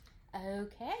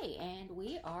Okay, and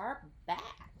we are back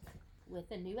with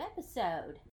a new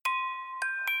episode.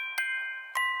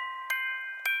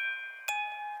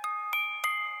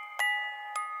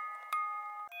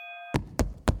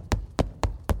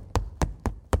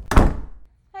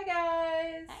 Hi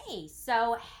guys! Hey,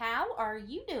 so how are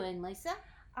you doing, Lisa?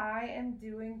 I am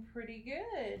doing pretty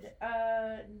good.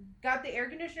 Got the air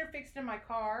conditioner fixed in my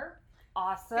car.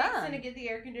 Awesome. Fixing to get the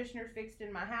air conditioner fixed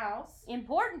in my house.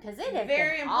 Important because it has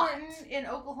very been important hot. in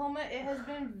Oklahoma. It has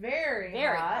been very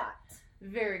hot.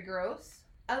 Very gross.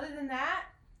 Other than that,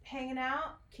 hanging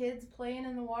out, kids playing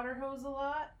in the water hose a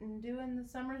lot and doing the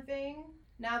summer thing.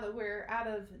 Now that we're out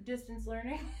of distance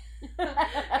learning.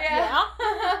 Yeah.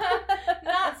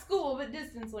 Not school, but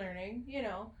distance learning,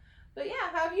 But yeah,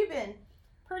 how have you been?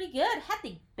 Pretty good. Had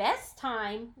the best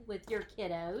time with your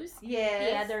kiddos.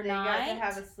 Yes. The other night. Got to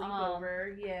have a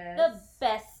sleepover. Yes. The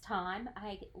best time.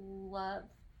 I love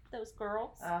those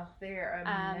girls. Oh, they're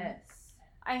a mess.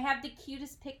 I have the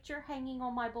cutest picture hanging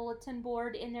on my bulletin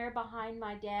board in there behind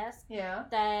my desk. Yeah.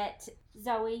 That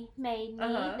Zoe made me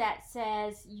that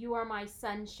says, "You are my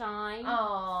sunshine." Aww.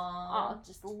 Oh,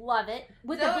 just love it.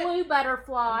 With Zoe, a blue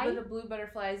butterfly. With a blue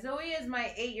butterfly. Zoe is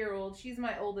my 8-year-old. She's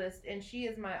my oldest, and she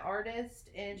is my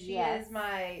artist, and she is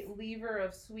my leaver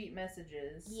of sweet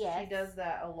messages. Yes. She does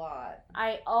that a lot.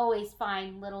 I always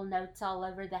find little notes all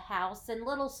over the house and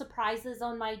little surprises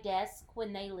on my desk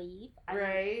when they leave.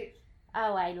 Right.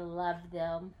 I love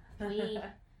them. We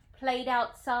played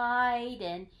outside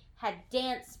and had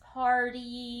dance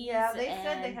parties. Yeah, they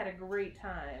said they had a great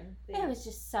time. It was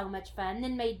just so much fun.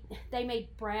 Then they made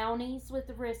brownies with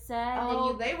Rissa. And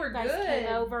then they were guys good.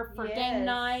 Came over for game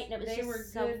night, and it was they were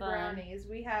so good fun. Brownies.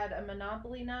 We had a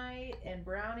Monopoly night and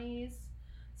brownies.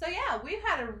 So yeah, we've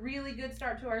had a really good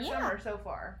start to our summer so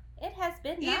far. It has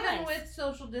been nice. Even with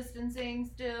social distancing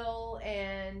still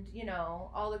and,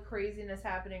 all the craziness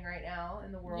happening right now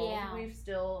in the world, we've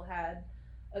still had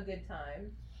a good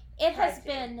time. It has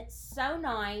been so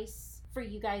nice for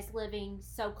you guys living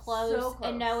so close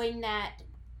and knowing that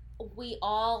we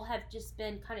all have just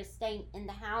been kind of staying in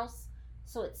the house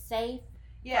so it's safe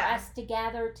for us to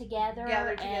gather together.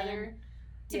 And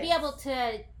to be able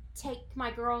to take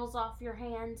my girls off your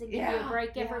hands and give you a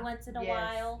break every once in a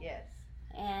while. Yes.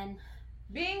 And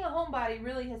being a homebody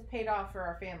really has paid off for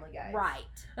our family, guys. Right.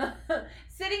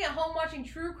 Sitting at home watching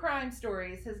true crime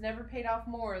stories has never paid off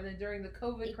more than during the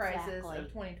COVID crisis of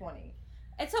 2020.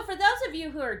 And so for those of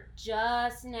you who are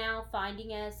just now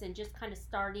finding us and just kind of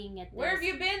starting at this. Where have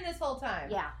you been this whole time?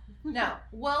 Yeah. No.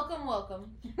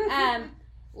 Welcome.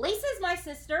 Lisa's my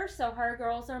sister, so her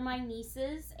girls are my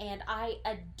nieces, and I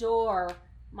adore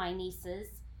my nieces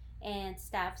and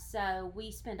stuff, so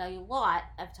we spend a lot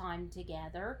of time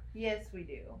together. Yes, we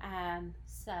do.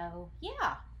 So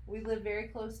yeah, we live very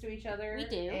close to each other. We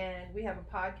do, and we have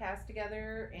a podcast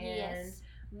together, and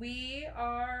we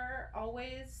are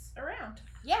always around.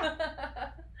 Yeah.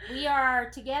 We are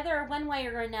together one way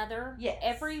or another. Yes.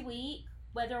 Every week,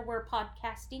 whether we're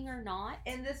podcasting or not.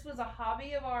 And this was a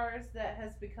hobby of ours that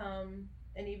has become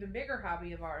an even bigger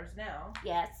hobby of ours now.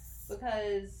 Yes.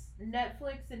 Because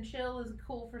Netflix and chill is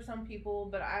cool for some people,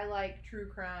 but I like true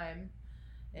crime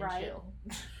and chill.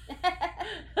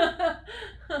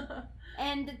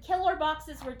 And the killer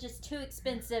boxes were just too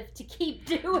expensive to keep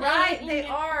doing. Right, they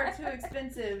are too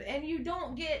expensive, and you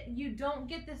don't get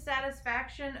the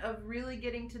satisfaction of really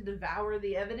getting to devour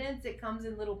the evidence. It comes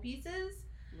in little pieces.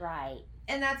 Right.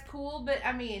 And that's cool, but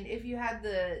I mean, if you had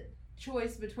the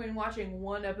choice between watching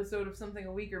one episode of something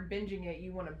a week or binging it,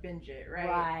 you want to binge it, right?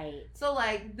 Right. So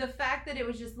like the fact that it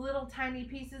was just little tiny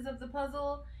pieces of the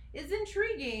puzzle is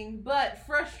intriguing but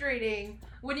frustrating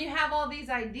when you have all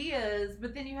these ideas,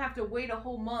 but then you have to wait a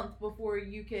whole month before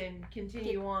you can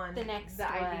continue on the next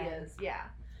ideas. Yeah.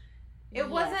 It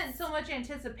wasn't so much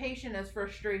anticipation as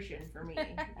frustration for me.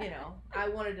 I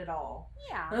wanted it all.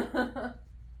 Yeah.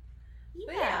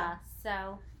 Yeah.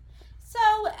 So,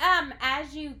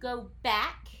 as you go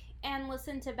back and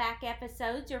listen to back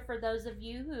episodes, or for those of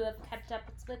you who have kept up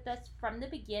with us from the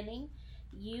beginning,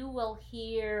 you will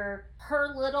hear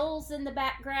her littles in the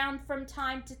background from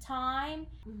time to time.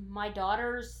 My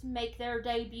daughters make their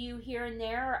debut here and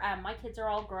there. My kids are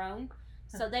all grown,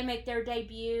 so they make their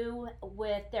debut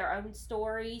with their own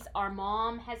stories. Our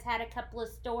mom has had a couple of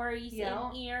stories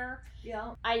in here.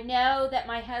 Yeah. I know that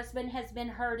my husband has been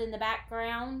heard in the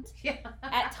background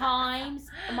at times.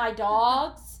 My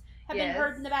dogs have been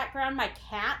heard in the background. My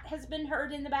cat has been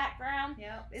heard in the background.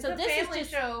 Yep. It's so a family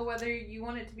show, whether you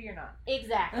want it to be or not.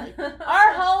 Exactly.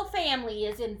 Our whole family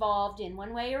is involved in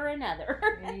one way or another.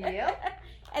 Yep.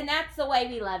 And that's the way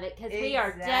we love it, because we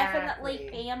are definitely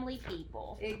family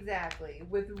people. Exactly.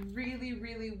 With really,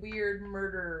 really weird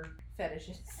murder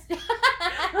fetishes.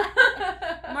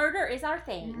 Murder is our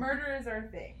thing. Murder is our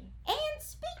thing. And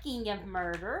speaking of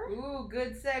murder. Ooh,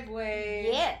 good segue.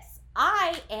 Yes.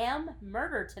 I am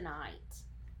murder tonight.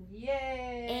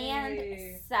 Yay.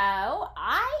 And so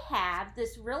I have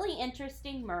this really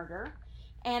interesting murder.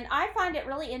 And I find it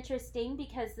really interesting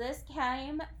because this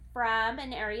came from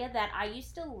an area that I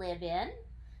used to live in,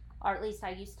 or at least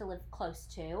I used to live close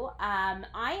to.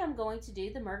 I am going to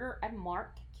do the murder of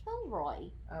Mark Kilroy.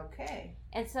 Okay.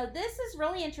 And so this is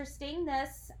really interesting.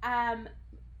 This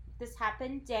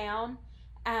happened down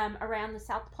around the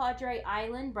South Padre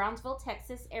Island, Brownsville,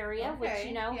 Texas area, which,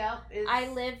 you know, I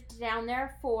lived down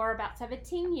there for about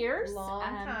 17 years. Long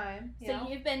time. So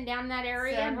you've been down that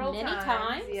area several many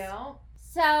times. Yeah.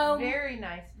 So very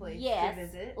nice place to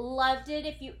visit. Loved it.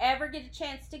 If you ever get a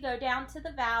chance to go down to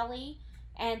the valley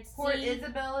and Port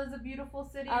Isabel is a beautiful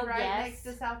city next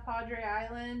to South Padre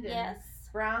Island and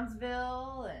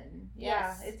Brownsville, and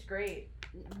it's great.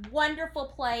 Wonderful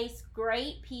place,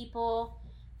 great people.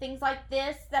 Things like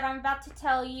this that I'm about to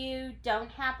tell you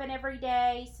don't happen every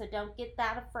day, so don't get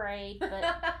that afraid.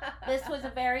 But this was a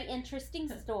very interesting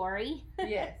story.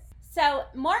 Yes. So,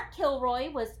 Mark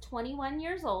Kilroy was 21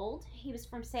 years old. He was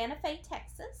from Santa Fe,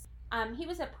 Texas. He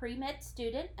was a pre-med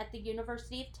student at the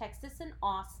University of Texas in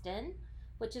Austin,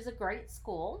 which is a great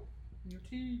school.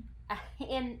 UT.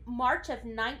 In March of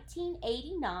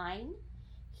 1989,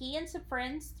 he and some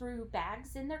friends threw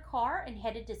bags in their car and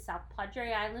headed to South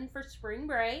Padre Island for spring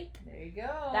break. There you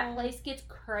go. That place gets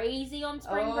crazy on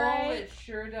spring break. Oh, it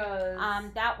sure does.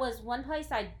 That was one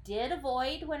place I did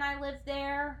avoid when I lived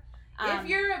there. If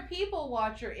you're a people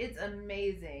watcher, it's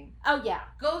amazing. Oh, yeah.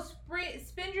 Go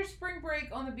spend your spring break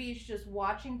on the beach just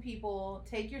watching people.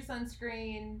 Take your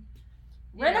sunscreen.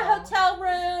 Rent a hotel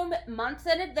room months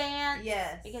in advance.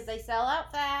 Yes. Because they sell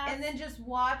out fast. And then just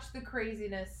watch the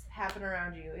craziness happen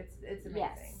around you. It's amazing.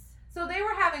 Yes. So they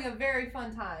were having a very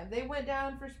fun time. They went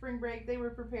down for spring break. They were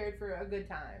prepared for a good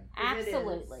time.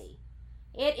 Absolutely.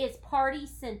 It is party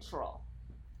central.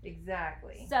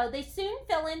 Exactly. So they soon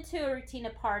fell into a routine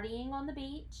of partying on the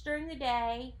beach during the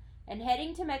day and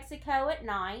heading to Mexico at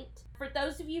night. For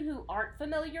those of you who aren't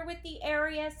familiar with the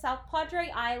area, South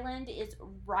Padre Island is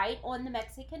right on the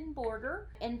Mexican border.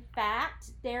 In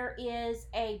fact, there is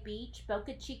a beach,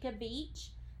 Boca Chica Beach,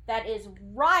 that is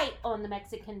right on the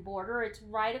Mexican border. It's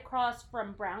right across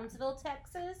from Brownsville,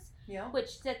 Texas. Yeah.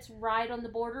 Which sits right on the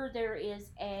border. There is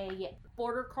a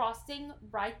border crossing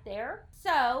right there.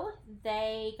 So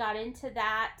they got into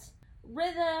that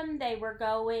rhythm. They were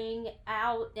going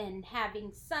out and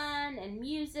having fun and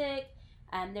music.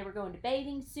 They were going to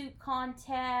bathing suit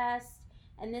contests.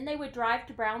 And then they would drive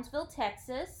to Brownsville,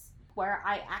 Texas, where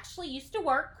I actually used to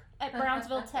work at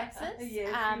Brownsville, Texas. Yes,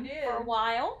 you did. For a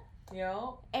while. Yeah.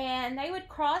 And they would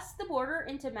cross the border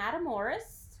into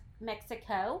Matamoros,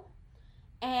 Mexico.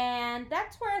 And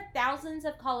that's where thousands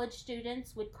of college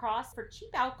students would cross for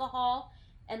cheap alcohol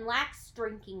and lax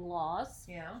drinking laws.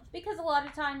 Yeah. Because a lot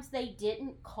of times they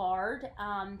didn't card.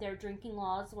 Their drinking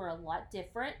laws were a lot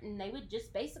different, and they would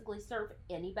just basically serve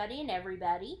anybody and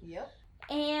everybody. Yep.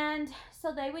 And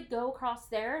so they would go across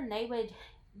there and they would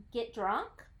get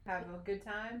drunk. Have a good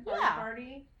time.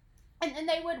 Party. And then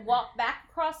they would walk back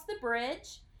across the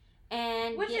bridge.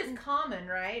 Which is common,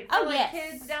 right? For yes.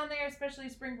 Kids down there, especially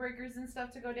spring breakers and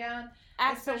stuff to go down.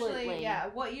 Absolutely.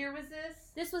 What year was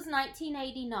this? This was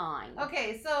 1989.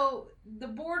 Okay, so the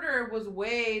border was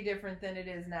way different than it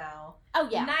is now. Oh,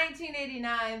 yeah.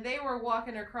 1989, they were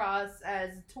walking across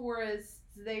as tourists.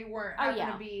 They weren't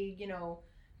having to be,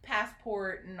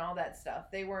 passport and all that stuff.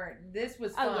 They weren't. This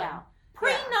was fun. Oh, yeah.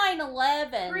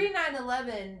 Pre-9/11.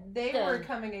 Pre-9/11, they were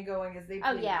coming and going as they pleased.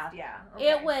 Oh, yeah. Yeah. Okay.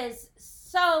 It was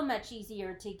so much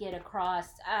easier to get across.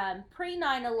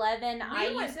 Pre-9/11, I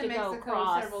used to go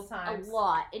across several times. A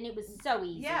lot, and it was so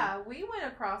easy. Yeah, we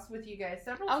went across with you guys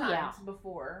several times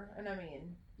before, and I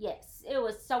mean... Yes, it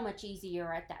was so much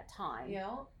easier at that time.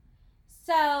 Yeah.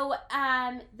 So,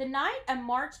 the night of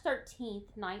March 13th,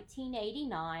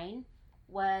 1989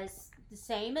 was the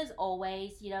same as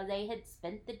always. They had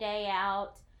spent the day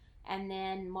out, and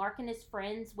then Mark and his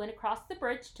friends went across the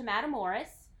bridge to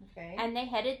Matamoros. Okay. And they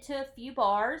headed to a few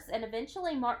bars, and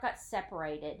eventually Mark got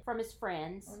separated from his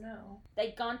friends. Oh, no.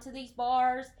 They'd gone to these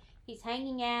bars. He's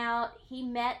hanging out. He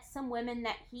met some women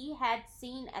that he had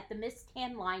seen at the Miss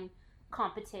Tan Line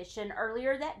competition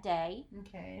earlier that day.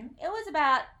 Okay. It was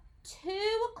about 2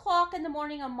 o'clock in the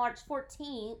morning on March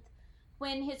 14th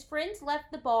when his friends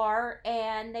left the bar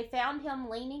and they found him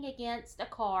leaning against a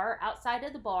car outside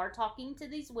of the bar talking to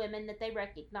these women that they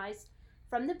recognized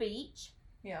from the beach.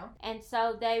 Yeah. And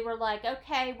so they were like,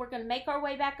 okay, we're going to make our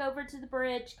way back over to the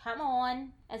bridge. Come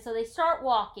on. And so they start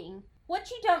walking. What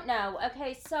you don't know,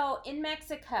 okay, so in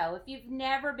Mexico, if you've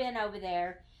never been over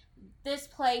there, this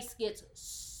place gets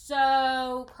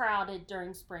so crowded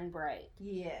during spring break.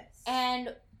 Yes.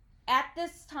 And at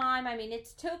this time, I mean,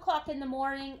 it's 2 o'clock in the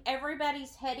morning.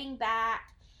 Everybody's heading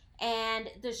back, and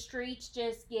the streets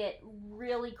just get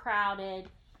really crowded.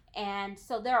 And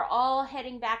so they're all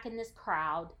heading back in this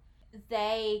crowd.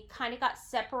 They kind of got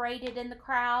separated in the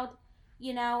crowd,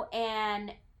 you know,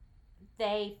 and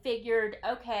they figured,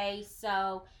 okay,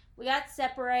 so we got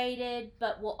separated,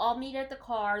 but we'll all meet at the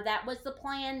car. That was the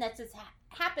plan. That's just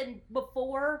happened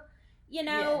before. You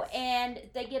know, yes. And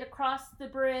they get across the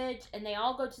bridge, and they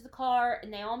all go to the car,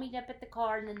 and they all meet up at the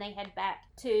car, and then they head back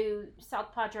to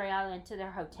South Padre Island to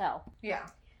their hotel. Yeah.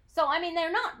 So, I mean,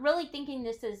 they're not really thinking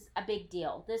this is a big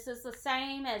deal. This is the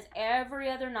same as every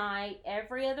other night,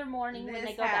 every other morning when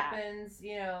they go back. This happens,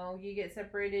 you know, you get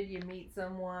separated, you meet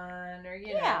someone, or,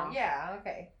 you know. Yeah,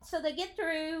 okay. So they get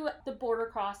through the border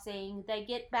crossing, they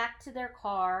get back to their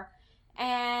car,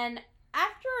 and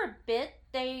after a bit,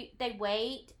 they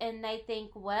wait and they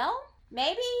think, well,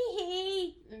 maybe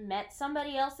he met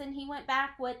somebody else and he went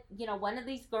back with, you know, one of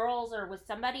these girls or with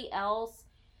somebody else.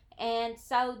 And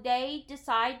so they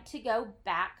decide to go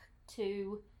back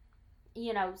to,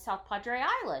 you know, South Padre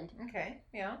Island. Okay,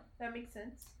 yeah, that makes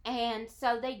sense. And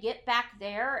so they get back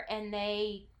there and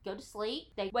they go to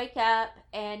sleep. They wake up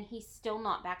and he's still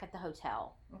not back at the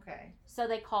hotel. Okay. So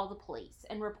they call the police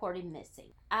and report him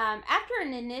missing. After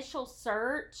an initial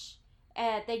search,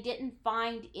 they didn't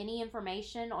find any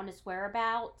information on his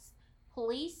whereabouts.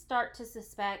 Police start to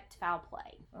suspect foul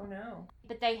play. Oh, no.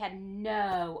 But they had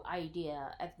no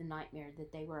idea of the nightmare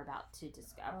that they were about to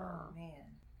discover. Oh,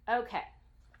 man. Okay.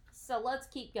 So let's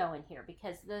keep going here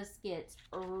because this gets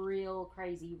real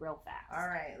crazy real fast. All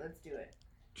right, let's do it.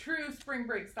 True spring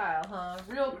break style, huh?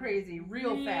 Real crazy,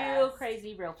 real fast. Real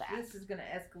crazy, real fast. This is going to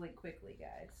escalate quickly,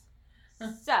 guys.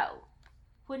 So,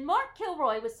 when Mark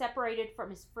Kilroy was separated from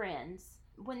his friends,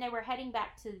 when they were heading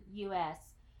back to the U.S.,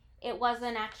 it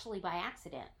wasn't actually by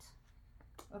accident.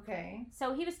 Okay.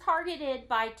 So he was targeted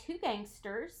by two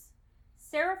gangsters,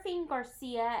 Serafin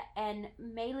Garcia and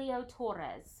Melio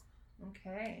Torres.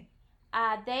 Okay.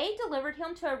 They delivered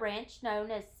him to a ranch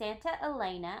known as Santa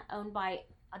Elena, owned by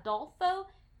Adolfo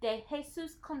de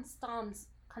Jesus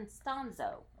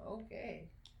Constanzo. Okay.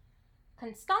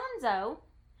 Constanzo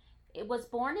was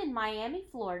born in Miami,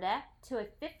 Florida, to a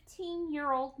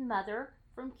 15-year-old mother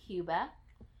from Cuba.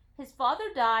 His father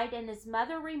died and his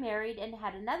mother remarried and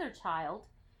had another child.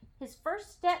 His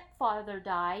first stepfather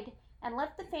died and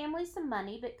left the family some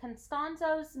money, but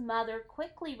Constanzo's mother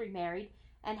quickly remarried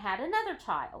and had another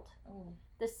child. Oh.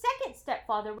 The second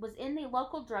stepfather was in the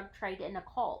local drug trade and a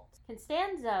cult.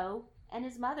 Constanzo and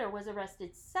his mother was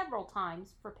arrested several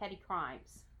times for petty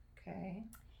crimes. Okay.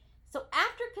 So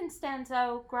after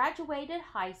Constanzo graduated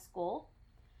high school,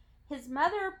 his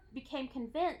mother became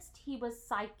convinced he was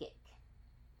psychic.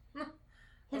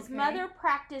 His mother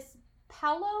practiced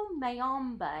Palo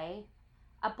Mayombe,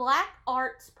 a black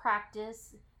arts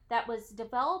practice that was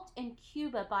developed in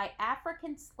Cuba by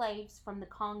African slaves from the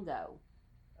Congo.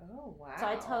 Oh, wow. So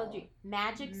I told you,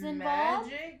 magic's involved.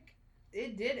 Magic?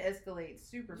 It did escalate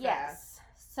super fast. Yes.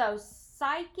 So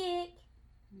psychic,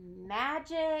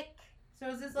 magic. So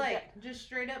is this like just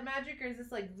straight up magic, or is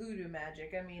this like voodoo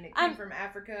magic? I mean, it came from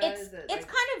Africa. It's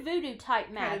kind of voodoo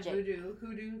type magic. Kind of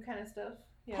hoodoo kind of stuff.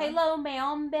 Yeah. Palo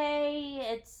Mayombe,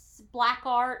 it's black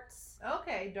arts.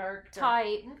 Okay, dark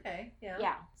type. Okay, yeah.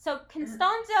 Yeah. So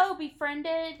Constanzo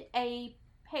befriended a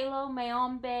Palo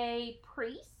Mayombe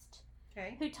priest.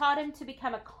 Okay. Who taught him to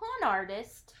become a con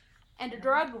artist and a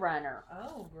drug runner.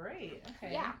 Oh, great.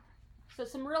 Okay. Yeah. So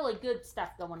some really good stuff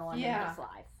going on in his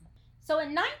life. So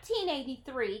in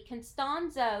 1983,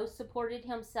 Constanzo supported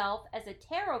himself as a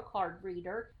tarot card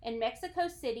reader in Mexico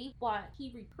City while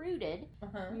he recruited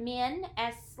men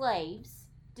as slaves,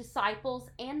 disciples,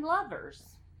 and lovers.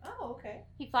 Oh, okay.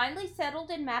 He finally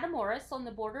settled in Matamoros on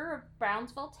the border of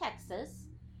Brownsville, Texas.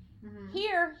 Mm-hmm.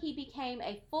 Here, he became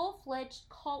a full-fledged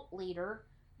cult leader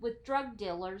with drug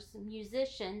dealers,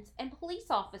 musicians, and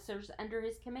police officers under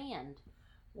his command.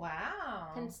 Wow.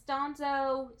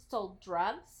 Constanzo sold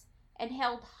drugs and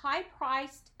held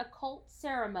high-priced occult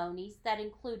ceremonies that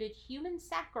included human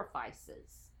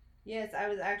sacrifices. Yes, I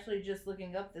was actually just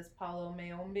looking up this Palo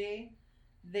Mayombe.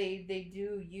 they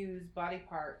do use body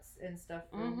parts and stuff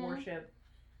for worship.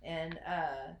 And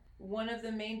one of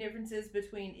the main differences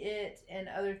between it and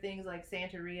other things like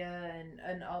Santeria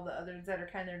and all the others that are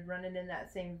kind of running in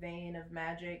that same vein of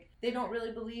magic, they don't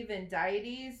really believe in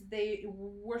deities. They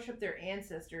worship their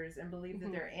ancestors and believe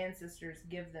that their ancestors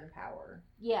give them power.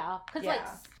 Yeah, because like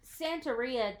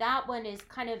Santeria, that one is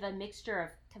kind of a mixture of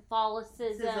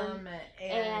Catholicism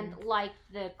and like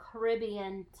the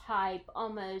Caribbean type,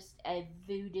 almost a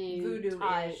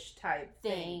voodoo-ish type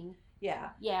thing. Yeah.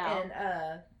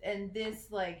 And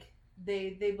this, like,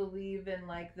 they believe in,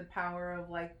 like, the power of,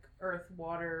 like, earth,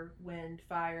 water, wind,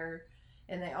 fire,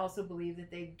 and they also believe that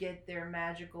they get their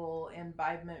magical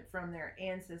imbibement from their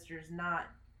ancestors, not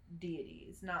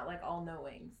deities, not, like,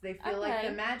 all-knowings. They feel like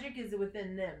the magic is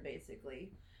within them,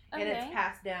 basically, and it's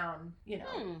passed down, you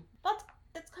know.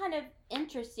 That's kind of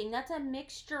interesting. That's a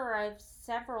mixture of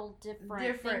several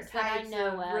different things types that I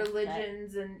know of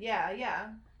religions, and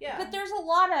yeah. But there's a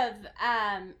lot of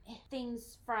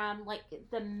things from like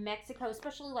the Mexico,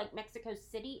 especially like Mexico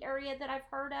City area that I've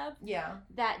heard of. Yeah.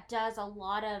 That does a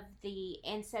lot of the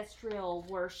ancestral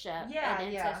worship and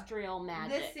ancestral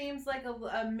magic. This seems like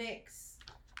a mix.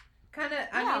 Kind of,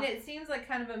 I mean, it seems like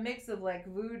kind of a mix of like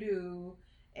voodoo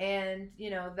and, you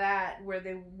know, that where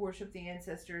they worship the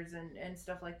ancestors and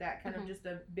stuff like that. Kind of just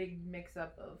a big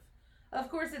mix-up of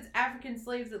course, it's African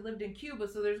slaves that lived in Cuba,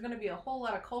 so there's going to be a whole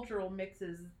lot of cultural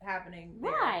mixes happening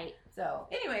there. Right. So,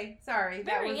 anyway, sorry.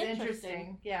 Very that was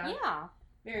interesting. Yeah. Yeah.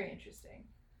 Very interesting.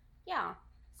 Yeah.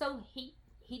 So, he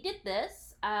did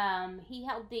this. He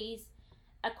held these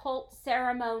occult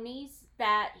ceremonies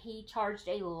that he charged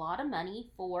a lot of money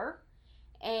for.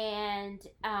 And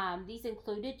these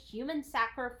included human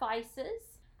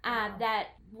sacrifices that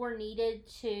were needed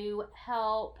to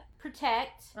help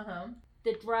protect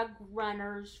the drug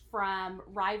runners from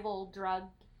rival drug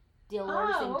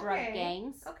dealers and drug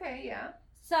gangs. Okay, yeah.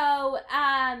 So,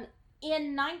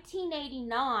 in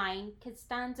 1989,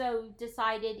 Costanzo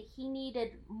decided he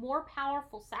needed more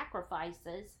powerful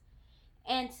sacrifices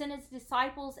and sent his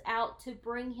disciples out to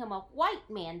bring him a white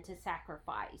man to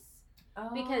sacrifice.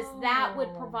 Because that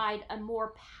would provide a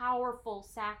more powerful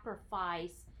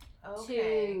sacrifice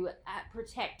to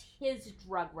protect his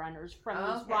drug runners from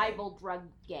these rival drug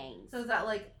gangs. So is that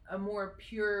like a more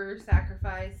pure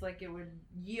sacrifice? Like it would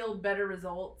yield better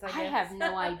results, I guess? I have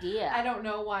no idea. I don't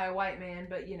know why a white man,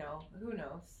 but you know, who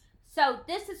knows? So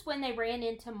this is when they ran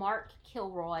into Mark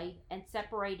Kilroy and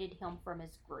separated him from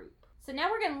his group. So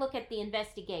now we're going to look at the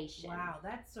investigation. Wow,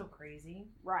 that's so crazy.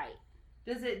 Right.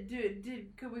 Does it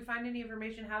could we find any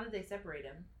information? How did they separate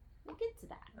him? We'll get to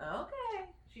that. Okay.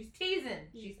 She's teasing.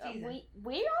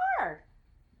 We are.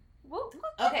 We'll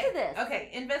get to this. Okay,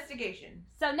 investigation.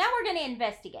 So now we're going to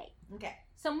investigate. Okay.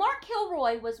 So Mark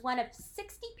Kilroy was one of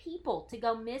 60 people to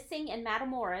go missing in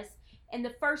Matamoros in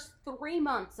the first 3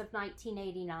 months of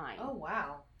 1989. Oh,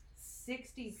 wow.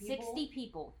 60 people? 60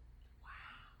 people. Wow.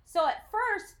 So at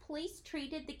first, police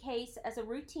treated the case as a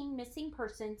routine missing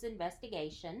persons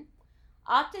investigation.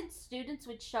 Often, students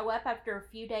would show up after a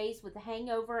few days with a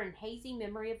hangover and hazy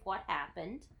memory of what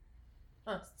happened.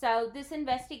 So this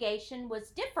investigation was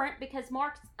different because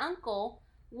Mark's uncle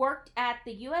worked at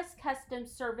the U.S.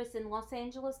 Customs Service in Los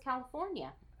Angeles,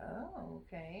 California. Oh,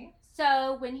 okay.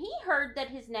 So when he heard that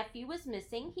his nephew was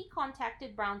missing, he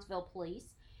contacted Brownsville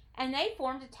police, and they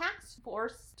formed a task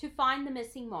force to find the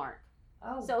missing Mark.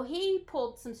 Oh. So he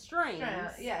pulled some strings.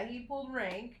 Yeah, he pulled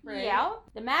rank. Right? Yeah.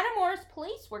 The Matamoros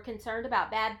police were concerned about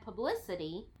bad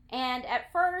publicity, and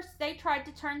at first they tried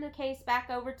to turn the case back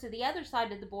over to the other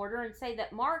side of the border and say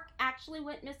that Mark actually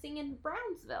went missing in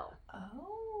Brownsville.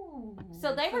 Oh.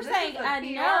 So they were saying a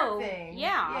no. Thing.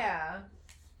 Yeah. Yeah.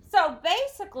 So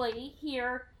basically,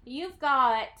 here you've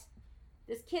got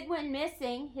this kid went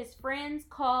missing. His friends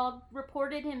called,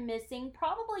 reported him missing,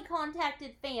 probably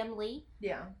contacted family.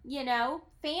 Yeah. You know,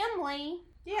 family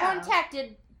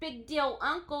contacted big deal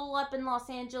uncle up in Los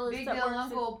Angeles. Big deal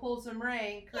uncle pulled some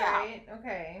rank, right?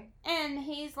 Okay. And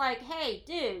he's like, hey,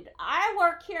 dude, I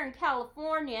work here in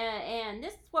California, and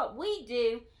this is what we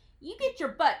do. You get your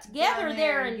butt together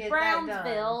there in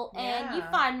Brownsville, and you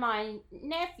find my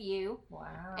nephew.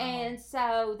 Wow. And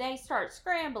so they start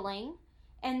scrambling.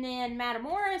 And then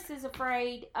Matamoros is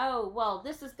afraid, oh, well,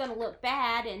 this is going to look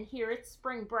bad, and here it's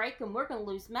spring break, and we're going to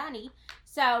lose money.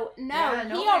 So, he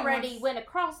already went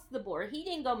across the border. He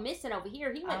didn't go missing over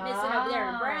here. He went missing over there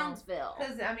in Brownsville.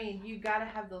 Because, I mean, you got to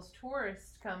have those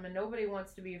tourists come, and nobody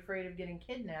wants to be afraid of getting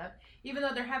kidnapped, even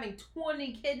though they're having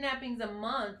 20 kidnappings a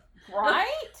month.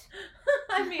 Right?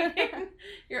 I mean,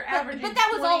 you're averaging But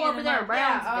that was all over there in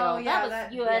Brownsville. Brownsville. That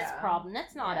was U.S. problem.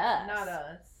 That's not us.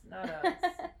 Not us.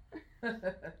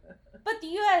 But the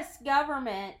U.S.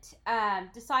 government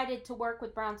decided to work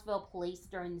with Brownsville police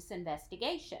during this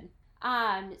investigation.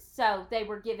 So they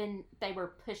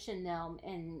were pushing them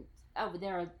over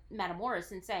there at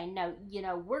Matamoros and saying, no,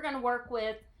 we're going to work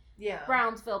with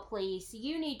Brownsville police.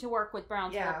 You need to work with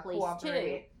Brownsville police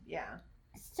too. Yeah.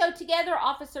 So together,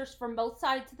 officers from both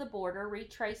sides of the border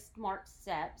retraced Mark's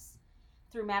steps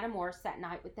through Matamoros that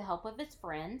night with the help of his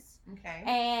friends. Okay.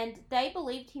 And they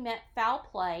believed he meant foul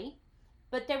play,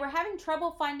 but they were having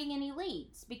trouble finding any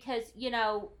leads because, he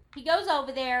goes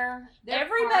over there,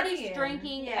 everybody's partying.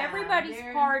 Drinking, Yeah, everybody's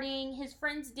partying. His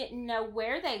friends didn't know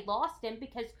where they lost him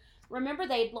because, remember,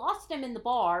 they'd lost him in the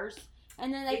bars,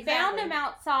 and then they found him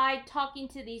outside talking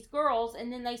to these girls,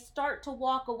 and then they start to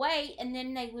walk away, and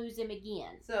then they lose him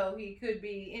again. So he could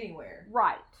be anywhere.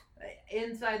 Right.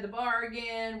 Inside the bar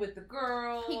again with the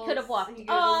girls. He could have walked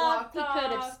off. He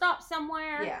could have stopped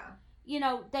somewhere.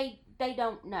 Yeah. They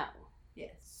don't know.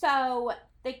 Yes. So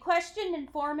they questioned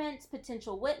informants,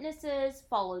 potential witnesses,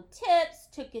 followed tips,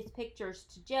 took his pictures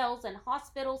to jails and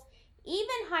hospitals, even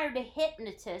hired a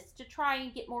hypnotist to try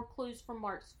and get more clues from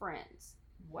Mark's friends.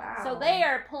 Wow. So they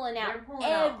are pulling out everything.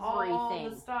 All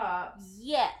the stops.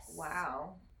 Yes.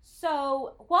 Wow.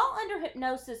 So, while under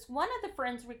hypnosis, one of the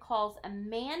friends recalls a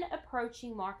man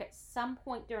approaching Mark at some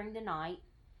point during the night,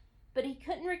 but he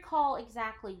couldn't recall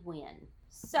exactly when.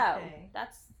 So,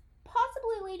 that's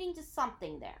possibly leading to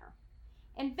something there.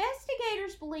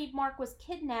 Investigators believe Mark was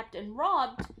kidnapped and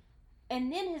robbed,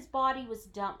 and then his body was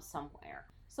dumped somewhere.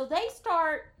 So, they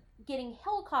start getting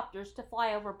helicopters to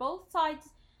fly over both sides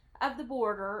of the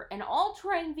border and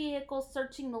all-terrain vehicles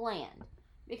searching the land.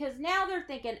 Because now they're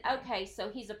thinking, okay, so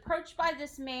he's approached by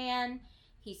this man,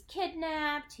 he's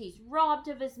kidnapped, he's robbed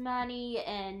of his money,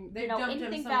 and,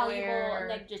 anything valuable, and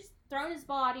they've just thrown his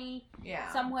body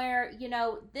somewhere.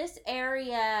 This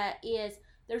area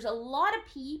there's a lot of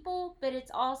people, but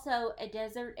it's also a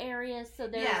desert area, so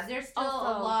there's still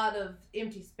a lot of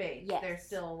empty space. Yes. There's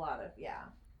still a lot of,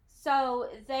 So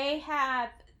they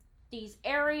have these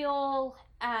aerial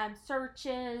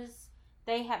searches.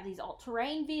 They have these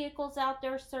all-terrain vehicles out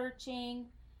there searching.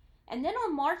 And then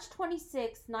on March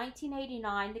 26,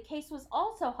 1989, the case was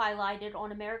also highlighted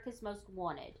on America's Most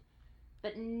Wanted.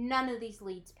 But none of these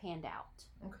leads panned out.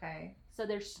 Okay. So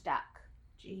they're stuck.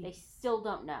 Jeez. They still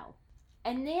don't know.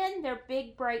 And then their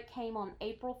big break came on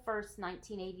April 1st,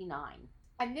 1989.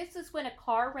 And this is when a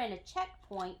car ran a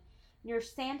checkpoint near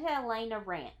Santa Elena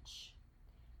Ranch.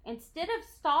 Instead of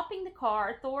stopping the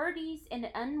car, authorities in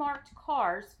unmarked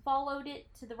cars followed it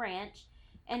to the ranch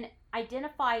and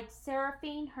identified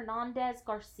Serafine Hernandez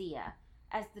Garcia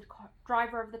as the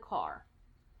driver of the car.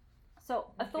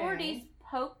 So authorities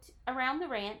poked around the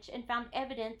ranch and found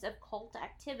evidence of cult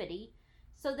activity,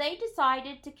 so they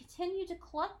decided to continue to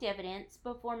collect evidence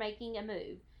before making a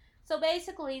move. So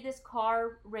basically this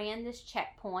car ran this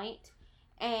checkpoint,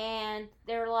 and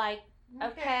they're like,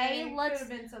 okay, let's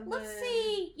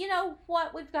see,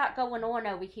 what we've got going on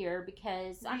over here,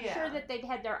 because I'm sure that they'd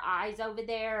had their eyes over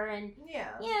there and,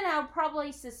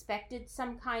 probably suspected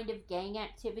some kind of gang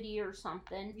activity or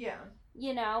something. Yeah.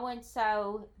 And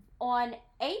so on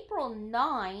April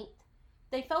 9th,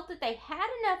 they felt that they had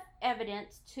enough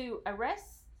evidence to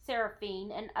arrest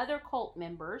Serafine and other cult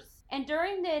members. And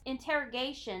during the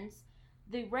interrogations,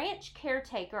 the ranch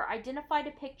caretaker identified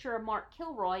a picture of Mark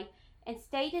Kilroy and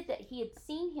stated that he had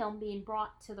seen him being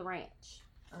brought to the ranch.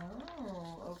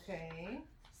 Oh, okay.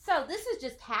 So this is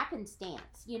just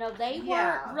happenstance. They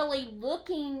weren't really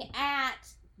looking at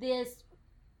this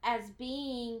as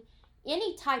being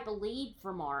any type of lead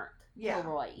for Mark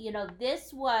Kilroy.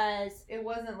 It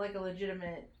wasn't like a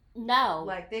legitimate... No.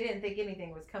 Like, they didn't think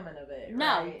anything was coming of it.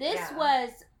 No, right?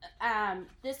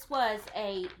 This was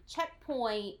a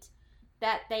checkpoint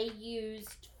that they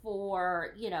used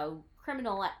for,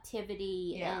 criminal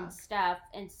activity and stuff,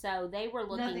 and so they were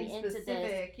looking into this,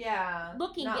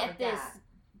 looking at this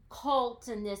cult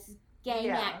and this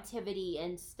gang activity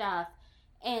and stuff,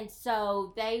 and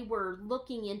so they were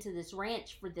looking into this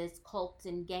ranch for this cult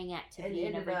and gang activity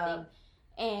and everything.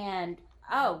 And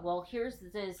here's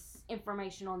this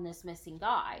information on this missing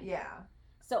guy.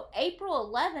 So April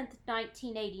 11th,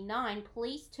 1989,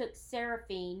 police took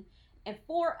Serafine and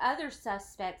 4 other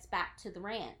suspects back to the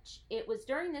ranch. It was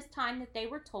during this time that they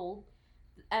were told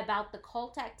about the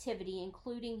cult activity,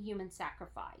 including human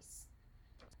sacrifice.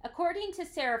 According to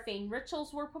Serafine,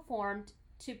 rituals were performed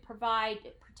to provide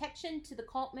protection to the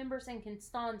cult members in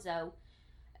Constanzo,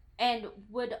 and they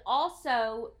would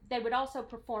also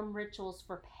perform rituals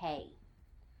for pay.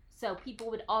 So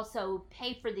people would also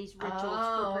pay for these rituals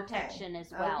for protection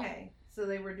as well. Okay, so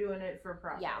they were doing it for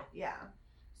profit. Yeah.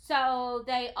 So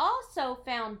they also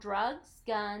found drugs,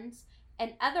 guns,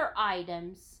 and other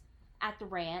items at the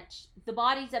ranch. The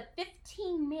bodies of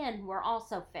 15 men were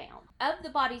also found. Of the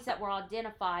bodies that were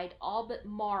identified, all but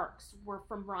Mark's were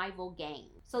from rival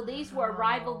gangs. So these were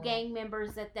rival gang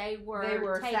members that they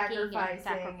were taking and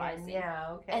sacrificing.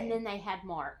 Yeah, okay. And then they had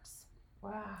Mark's.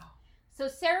 Wow. So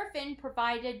Seraphin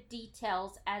provided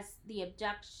details as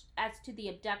to the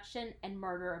abduction and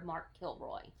murder of Mark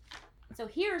Kilroy. So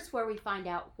here's where we find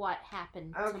out what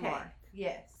happened to Mark.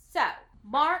 Yes. So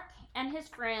Mark and his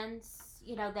friends,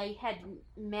 they had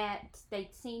met.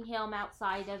 They'd seen him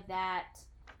outside of that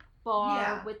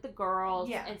bar with the girls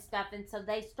and stuff. And so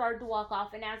they started to walk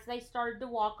off. And as they started to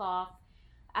walk off,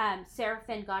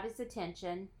 Seraphin got his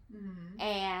attention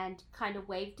and kind of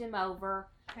waved him over.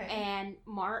 Okay. And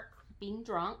Mark, being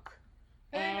drunk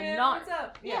and what's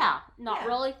up? Not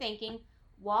really thinking,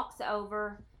 walks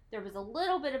over. There was a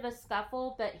little bit of a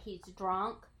scuffle, but he's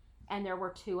drunk, and there were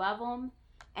two of them.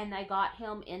 And they got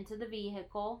him into the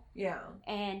vehicle. Yeah.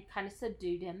 And kind of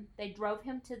subdued him. They drove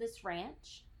him to this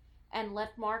ranch and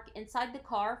left Mark inside the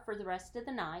car for the rest of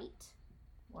the night.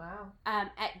 Wow.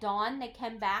 At dawn, they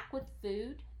came back with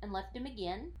food and left him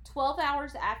again. 12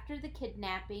 hours after the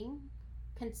kidnapping,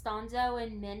 Constanzo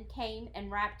and men came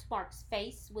and wrapped Mark's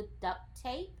face with duct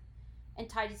tape and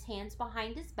tied his hands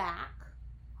behind his back.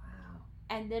 Wow.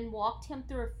 And then walked him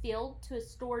through a field to a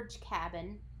storage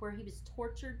cabin where he was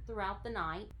tortured throughout the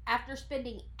night. After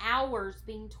spending hours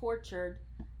being tortured,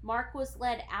 Mark was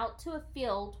led out to a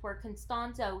field where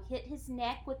Constanzo hit his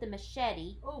neck with a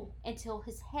machete until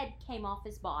his head came off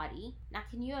his body. Now,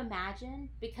 can you imagine?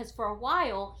 Because for a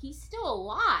while, he's still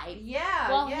alive.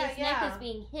 While his neck is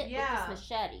being hit with this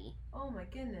machete. Oh my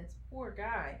goodness, poor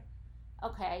guy.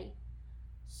 Okay,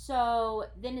 so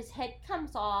then his head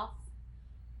comes off.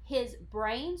 His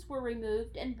brains were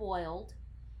removed and boiled.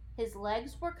 His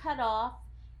legs were cut off,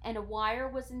 and a wire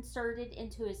was inserted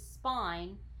into his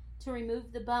spine to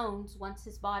remove the bones once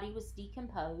his body was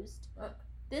decomposed.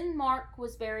 Then Mark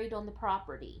was buried on the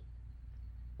property.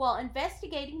 While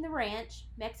investigating the ranch,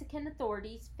 Mexican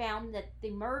authorities found that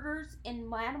the murders in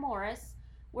Matamoros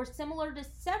were similar to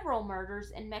several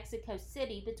murders in Mexico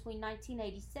City between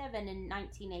 1987 and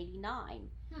 1989.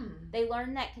 They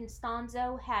learned that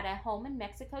Constanzo had a home in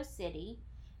Mexico City,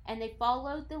 and they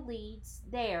followed the leads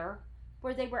there,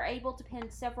 where they were able to pin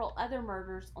several other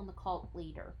murders on the cult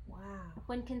leader. Wow.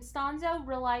 When Constanzo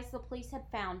realized the police had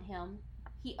found him,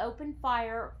 he opened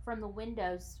fire from the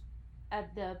windows of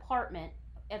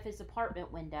his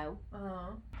apartment window.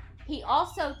 Uh-huh. He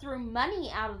also threw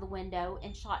money out of the window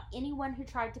and shot anyone who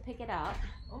tried to pick it up.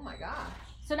 Oh my gosh.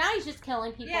 So now he's just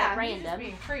killing people at random. Yeah,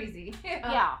 he's just being crazy.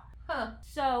 Yeah. Huh.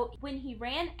 So when he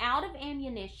ran out of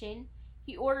ammunition,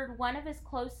 he ordered one of his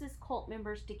closest cult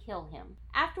members to kill him.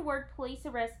 Afterward, police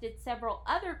arrested several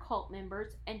other cult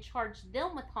members and charged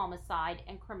them with homicide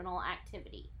and criminal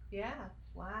activity. Yeah,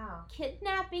 wow.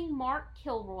 Kidnapping Mark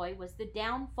Kilroy was the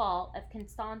downfall of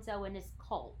Constanzo and his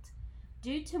cult.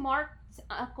 Due to Mark's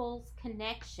uncle's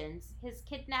connections, his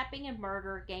kidnapping and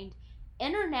murder gained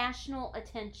international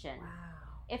attention. Wow.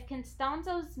 If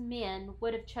Constanzo's men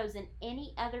would have chosen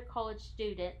any other college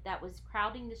student that was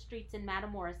crowding the streets in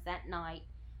Matamoros that night,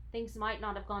 things might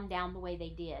not have gone down the way they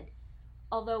did.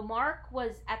 Although Mark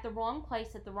was at the wrong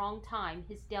place at the wrong time,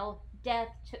 his death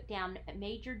took down a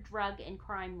major drug and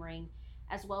crime ring,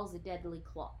 as well as a deadly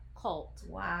cult.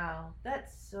 Wow,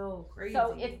 that's so crazy.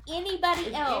 So if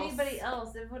anybody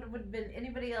else, if it would have been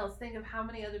anybody else, think of how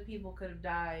many other people could have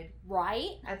died.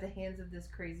 Right? At the hands of this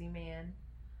crazy man.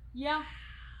 Yeah.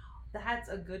 That's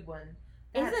a good one.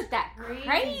 Isn't that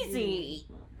crazy?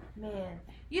 Man,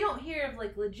 you don't hear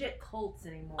of legit cults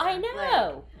anymore. I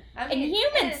know. And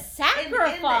human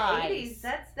sacrifice. In the 80s,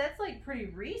 that's pretty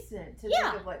recent to think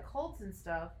of cults and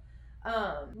stuff.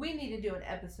 We need to do an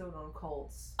episode on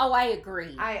cults. Oh, I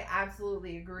agree. I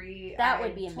absolutely agree. That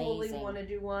would be amazing. I totally want to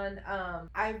do one.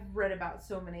 I've read about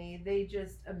so many. They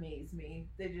just amaze me.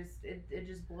 It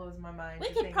just blows my mind.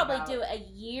 We could probably do a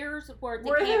year's worth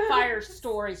of campfire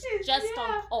stories just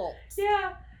on cults.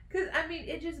 Yeah, because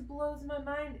it just blows my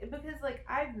mind. Because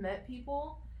I've met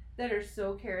people that are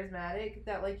so charismatic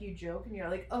that you joke and you're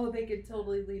like, oh, they could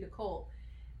totally lead a cult.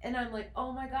 And I'm like,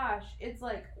 oh my gosh, it's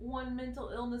one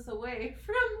mental illness away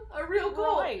from a real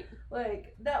cult. Right.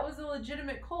 That was a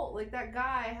legitimate cult. That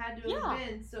guy had to have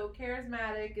been so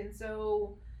charismatic and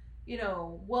so,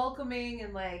 welcoming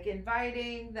and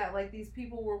inviting that these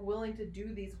people were willing to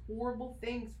do these horrible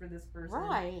things for this person.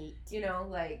 Right.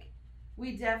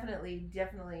 We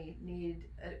definitely need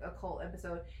a cult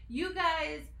episode. You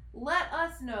guys, let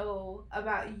us know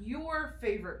about your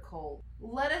favorite cult.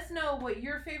 Let us know what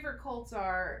your favorite cults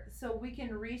are so we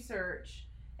can research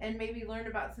and maybe learn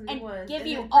about some new ones. Give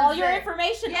you all your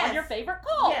information on your favorite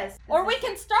cult. Yes. Or we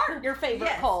can start your favorite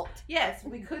cult. Yes,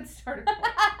 we could start a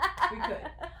cult. We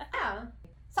could. Yeah.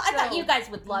 So I thought you guys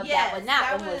would love that one.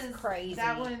 That one was crazy.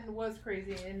 That one was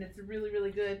crazy, and it's really,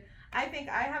 really good. I think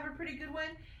I have a pretty good one.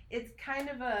 It's kind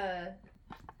of a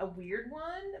weird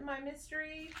one, my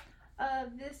mystery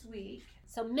this week.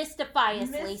 So mystify us,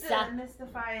 Lisa.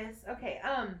 Mystify us. Okay,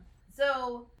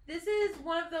 so this is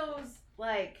one of those,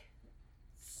 like,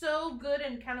 so good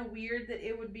and kind of weird that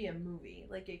it would be a movie.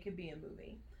 Like, it could be a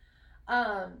movie.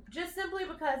 Just simply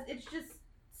because it's just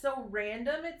so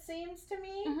random, it seems to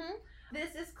me. Mm-hmm.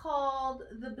 This is called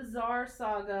The Bizarre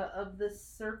Saga of the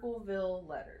Circleville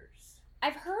Letters.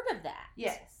 I've heard of that.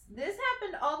 Yes. This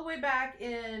happened all the way back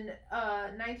in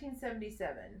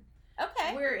 1977.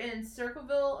 Okay. We're in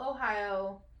Circleville,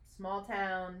 Ohio, small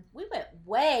town. We went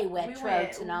way retro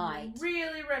tonight.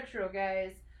 Really retro,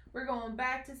 guys. We're going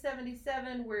back to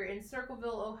 77. We're in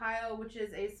Circleville, Ohio, which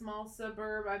is a small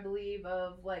suburb, I believe,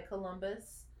 of like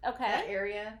Columbus. Okay. That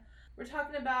area. We're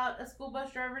talking about a school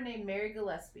bus driver named Mary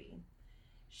Gillespie.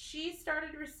 She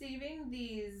started receiving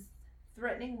these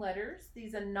threatening letters,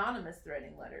 these anonymous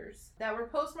threatening letters that were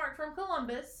postmarked from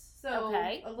Columbus, so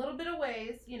a little bit of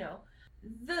ways, you know.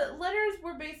 The letters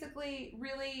were basically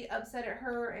really upset at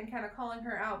her and kind of calling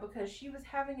her out because she was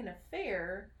having an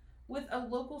affair with a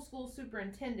local school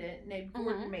superintendent named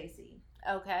Gordon Massey.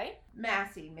 Okay.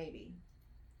 Massey, maybe.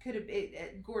 Could have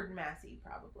been Gordon Massey,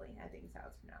 probably. I think is how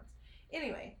it's pronounced.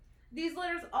 Anyway, these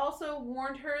letters also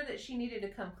warned her that she needed to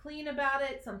come clean about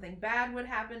it. Something bad would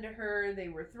happen to her. They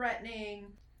were threatening.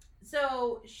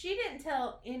 So she didn't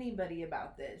tell anybody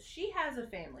about this. She has a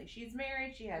family. She's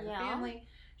married. She has a family.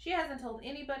 She hasn't told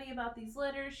anybody about these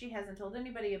letters. She hasn't told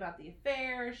anybody about the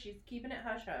affair. She's keeping it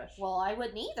hush-hush. Well, I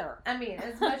wouldn't either. I mean,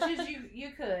 as much as you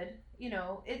could. You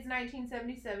know, it's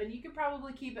 1977. You could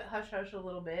probably keep it hush-hush a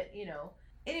little bit, you know.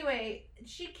 Anyway,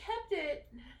 she kept it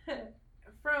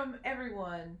from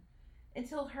everyone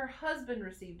until her husband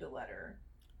received a letter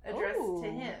addressed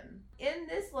to him. In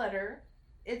this letter,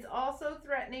 it's also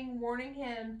threatening, warning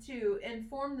him to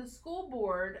inform the school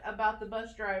board about the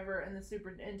bus driver and the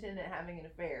superintendent having an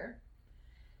affair.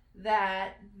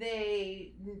 That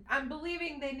I'm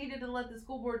believing they needed to let the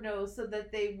school board know so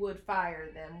that they would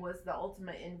fire them was the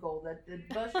ultimate end goal. That the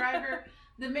bus driver,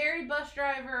 the married bus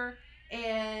driver,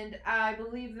 and I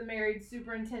believe the married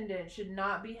superintendent should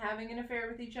not be having an affair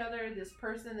with each other. This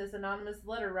person, this anonymous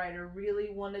letter writer,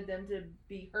 really wanted them to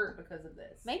be hurt because of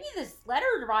this. Maybe this letter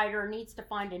writer needs to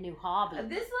find a new hobby.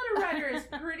 This letter writer is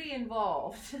pretty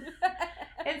involved.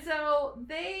 And so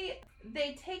they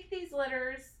take these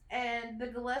letters, and the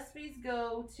Gillespies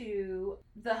go to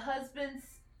the husband's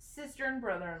sister and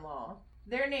brother-in-law.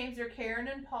 Their names are Karen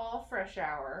and Paul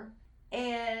Freshour.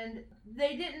 And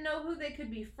they didn't know who they could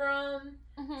be from.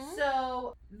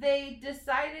 So they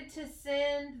decided to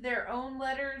send their own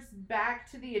letters back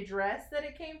to the address that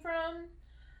it came from,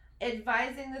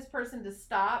 advising this person to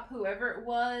stop, whoever it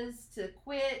was, to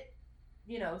quit,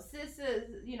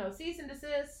 cease and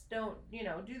desist, don't,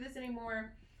 do this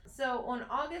anymore. So on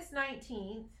August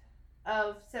 19th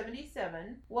of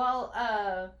 77, while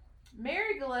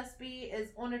Mary Gillespie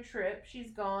is on a trip,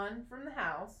 she's gone from the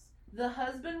house, the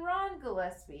husband, Ron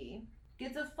Gillespie,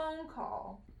 gets a phone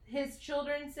call. His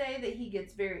children say that he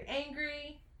gets very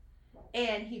angry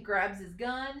and he grabs his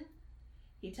gun.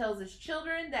 He tells his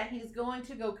children that he's going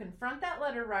to go confront that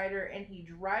letter writer, and he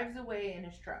drives away in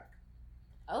his truck.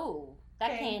 Oh,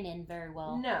 that can't end very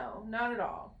well. No, not at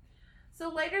all. So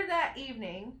later that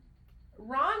evening,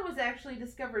 Ron was actually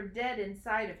discovered dead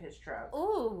inside of his truck.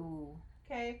 Ooh.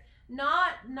 Okay.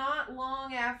 Not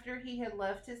long after he had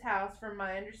left his house, from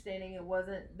my understanding, it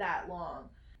wasn't that long.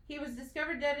 He was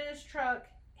discovered dead in his truck.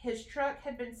 His truck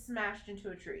had been smashed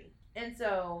into a tree. And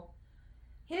so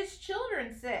his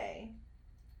children say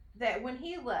that when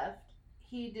he left,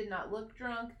 he did not look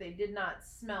drunk. They did not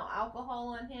smell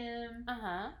alcohol on him.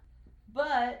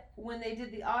 But when they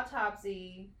did the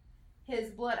autopsy, his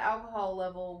blood alcohol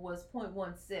level was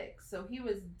 0.16. So he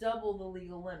was double the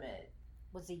legal limit.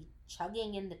 Was he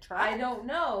chugging in the truck? I don't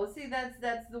know. See, that's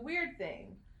the weird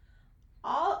thing.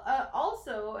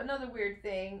 Also, another weird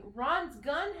thing, Ron's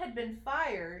gun had been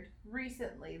fired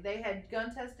recently. They had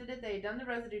gun tested it. They had done the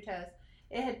residue test.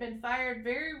 It had been fired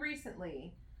very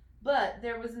recently, but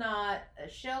there was not a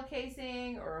shell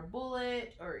casing or a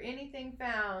bullet or anything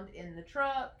found in the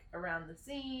truck, around the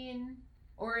scene,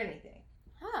 or anything.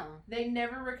 Huh. They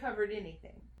never recovered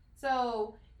anything.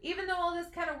 So even though all this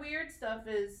kind of weird stuff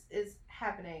is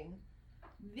happening,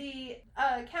 the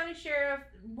county sheriff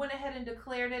went ahead and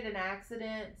declared it an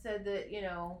accident. Said that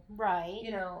right,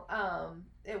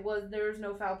 there was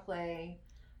no foul play.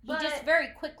 He just very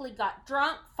quickly got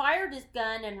drunk, fired his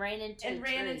gun, and ran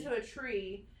into a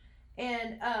tree.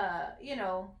 And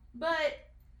but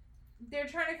they're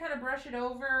trying to kind of brush it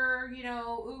over.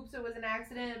 Oops, it was an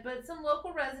accident. But some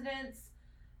local residents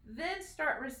then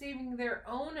start receiving their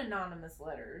own anonymous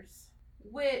letters,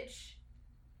 which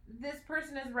this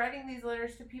person is writing these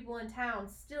letters to people in town,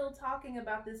 still talking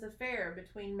about this affair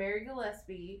between Mary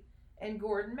Gillespie and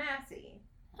Gordon Massey.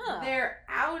 Huh. They're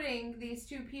outing these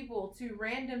two people to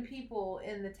random people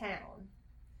in the town.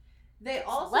 This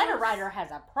letter writer has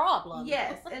a problem.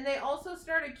 Yes, and they also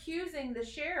start accusing the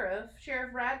Sheriff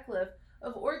Radcliffe,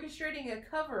 of orchestrating a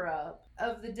cover-up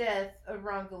of the death of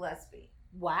Ron Gillespie.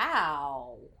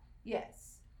 Wow.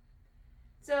 Yes.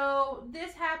 So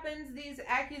this happens. These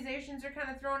accusations are kind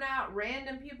of thrown out.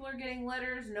 Random people are getting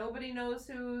letters. Nobody knows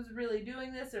who's really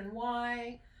doing this and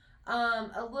why.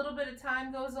 A little bit of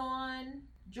time goes on.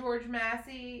 George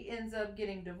Massey ends up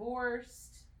getting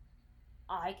divorced.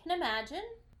 I can imagine.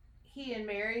 He and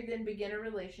Mary then begin a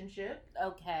relationship.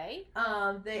 Okay.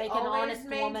 They make always an honest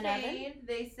woman of it.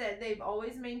 They said they've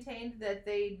always maintained that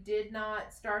they did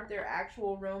not start their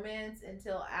actual romance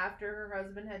until after her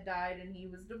husband had died and he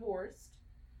was divorced.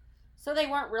 So they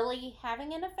weren't really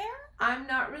having an affair? I'm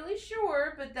not really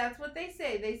sure, but that's what they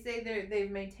say. They say they've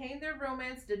maintained their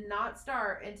romance did not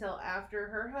start until after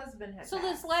her husband had So passed.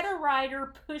 this letter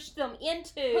writer pushed them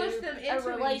into a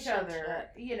relationship.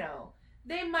 Each other,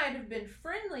 They might have been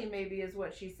friendly, maybe, is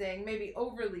what she's saying. Maybe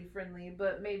overly friendly,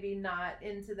 but maybe not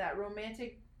into that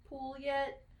romantic pool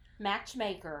yet.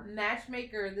 Matchmaker.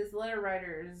 This letter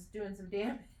writer is doing some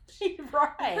damage.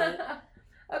 Right.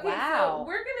 Okay, wow. So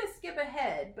we're going to skip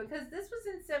ahead because this was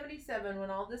in 1977 when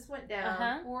all this went down.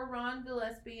 Uh-huh. Poor Ron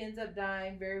Gillespie ends up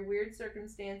dying. Very weird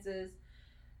circumstances.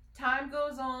 Time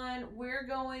goes on. We're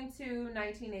going to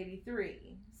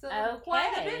 1983. So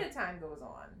quite a bit of time goes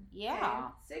on. Yeah.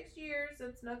 Okay? 6 years,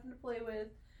 that's nothing to play with.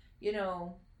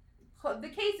 The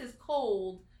case is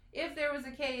cold. If there was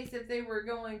a case, if they were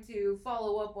going to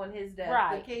follow up on his death,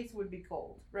 right, the case would be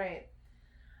cold. Right.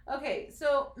 Okay,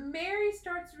 so Mary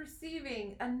starts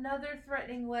receiving another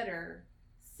threatening letter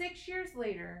 6 years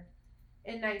later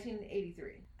in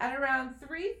 1983. At around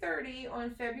 3:30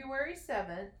 on February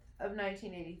 7th of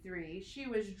 1983, she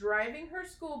was driving her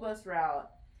school bus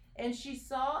route and she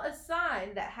saw a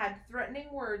sign that had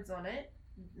threatening words on it.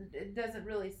 It doesn't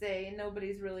really say,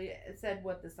 nobody's really said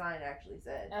what the sign actually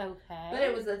said. Okay. But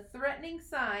it was a threatening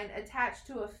sign attached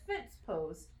to a fence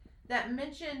post that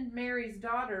mentioned Mary's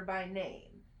daughter by name.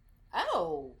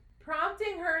 Oh.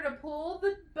 Prompting her to pull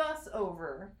the bus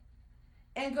over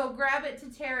and go grab it to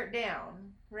tear it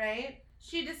down, right?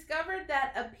 She discovered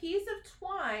that a piece of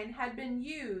twine had been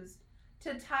used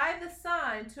to tie the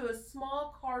sign to a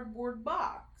small cardboard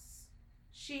box.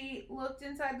 She looked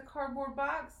inside the cardboard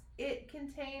box. It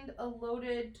contained a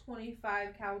loaded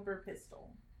 .25 caliber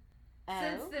pistol. Oh.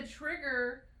 Since the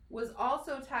trigger was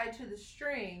also tied to the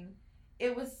string,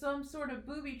 it was some sort of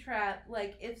booby trap.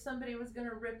 Like if somebody was going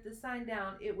to rip the sign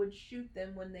down, it would shoot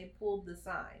them when they pulled the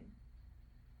sign.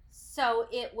 So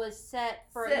it was set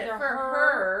for either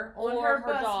her or her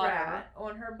bus daughter. route.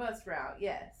 On her bus route,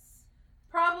 yes.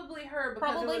 Probably her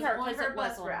because it was on her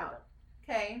bus route.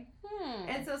 Okay.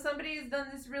 And so somebody has done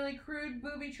this really crude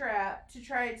booby trap to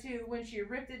try to, when she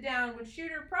ripped it down, would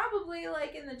shoot her probably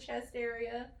like in the chest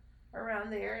area,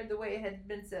 around there, the way it had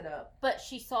been set up. But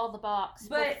she saw the box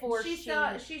before she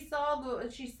saw the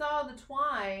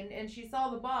twine and she saw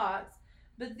the box,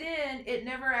 but then it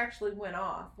never actually went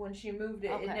off. When she moved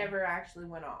it, It never actually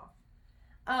went off.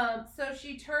 So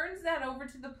she turns that over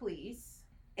to the police,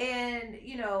 and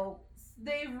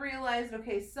they've realized,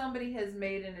 okay, somebody has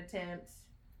made an attempt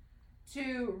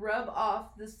to rub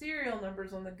off the serial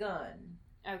numbers on the gun.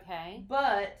 Okay.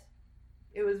 But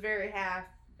it was very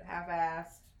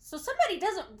half-assed. So somebody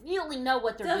doesn't really know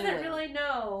what they're doing. Doesn't really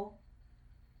know.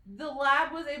 The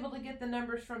lab was able to get the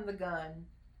numbers from the gun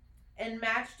and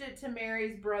matched it to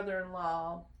Mary's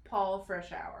brother-in-law, Paul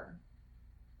Freshour.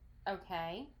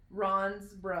 Okay.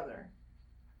 Ron's brother.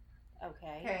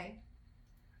 Okay.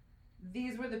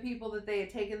 These were the people that they had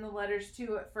taken the letters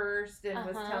to at first and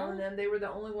was telling them. They were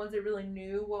the only ones that really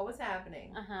knew what was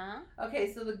happening.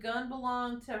 Okay, so the gun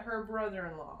belonged to her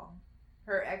brother-in-law,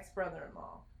 her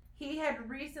ex-brother-in-law. He had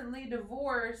recently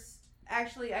divorced.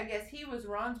 Actually, I guess he was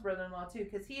Ron's brother-in-law too,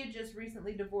 because he had just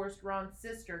recently divorced Ron's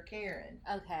sister, Karen.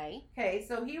 Okay. Okay,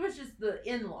 so he was just the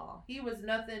in-law. He was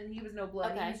nothing. He was no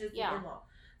blood. He was just the in-law.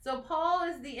 So Paul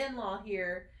is the in-law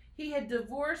here. He had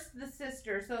divorced the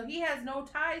sister, so he has no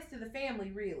ties to the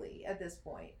family, really, at this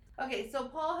point. Okay, so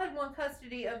Paul had won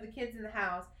custody of the kids in the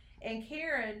house, and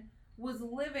Karen was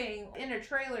living in a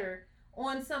trailer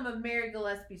on some of Mary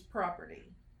Gillespie's property.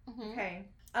 Mm-hmm. Okay.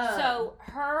 So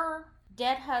her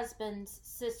dead husband's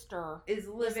sister is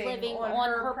living on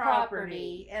her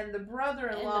property, and the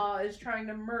brother-in-law is trying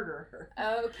to murder her.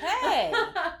 Okay.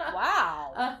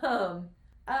 Wow.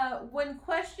 When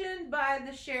questioned by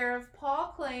the sheriff,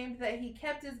 Paul claimed that he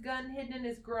kept his gun hidden in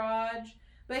his garage,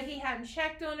 but he hadn't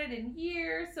checked on it in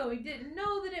years, so he didn't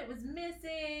know that it was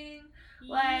missing.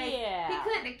 Like, he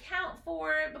couldn't account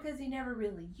for it because he never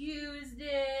really used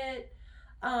it.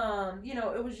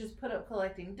 It was just put up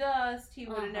collecting dust. He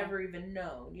would have never even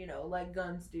known, like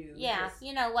guns do. Yeah,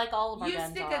 like all of our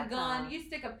guns stick a gun, you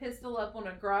stick a pistol up on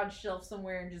a garage shelf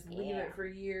somewhere and just leave it for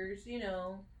years,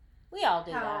 We all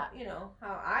do that.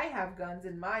 How I have guns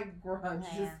in my garage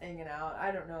just hanging out.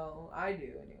 I don't know. I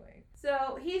do anyway.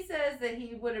 So he says that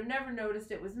he would have never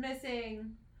noticed it was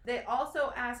missing. They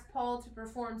also asked Paul to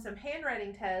perform some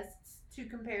handwriting tests to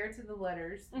compare to the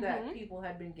letters that people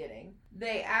had been getting.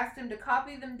 They asked him to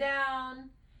copy them down,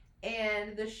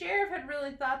 and the sheriff had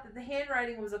really thought that the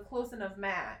handwriting was a close enough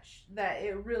match that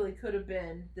it really could have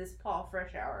been this Paul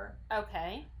Freshour.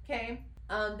 Okay.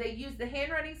 They used the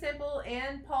handwriting sample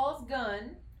and Paul's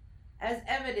gun as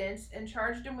evidence and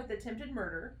charged him with attempted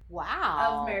murder.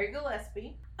 Wow. Of Mary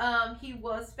Gillespie. He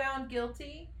was found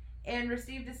guilty and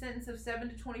received a sentence of 7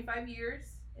 to 25 years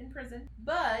in prison.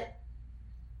 But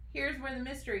here's where the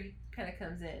mystery kind of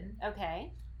comes in.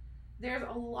 Okay. There's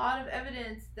a lot of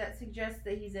evidence that suggests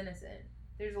that he's innocent.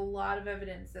 There's a lot of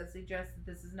evidence that suggests that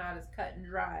this is not as cut and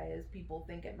dry as people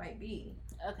think it might be.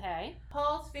 Okay.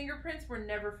 Paul's fingerprints were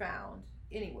never found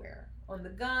anywhere. On the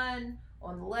gun,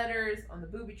 on the letters, on the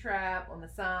booby trap, on the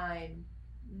sign.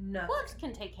 Nothing. Books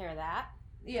can take care of that.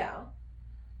 Yeah.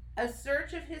 A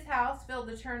search of his house failed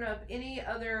to turn up any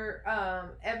other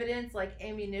evidence, like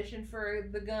ammunition for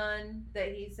the gun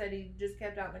that he said he just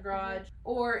kept out in the garage,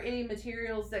 or any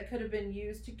materials that could have been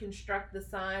used to construct the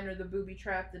sign or the booby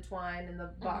trap, the twine, and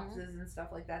the boxes and stuff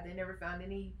like that. They never found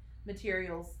any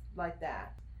materials like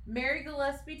that. Mary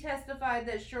Gillespie testified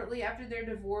that shortly after their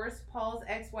divorce, Paul's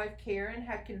ex-wife Karen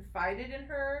had confided in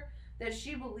her that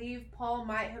she believed Paul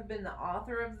might have been the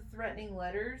author of the threatening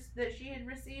letters that she had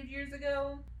received years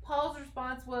ago. Paul's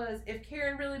response was, if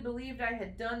Karen really believed I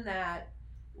had done that,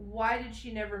 why did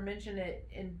she never mention it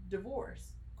in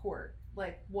divorce court?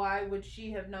 Like, why would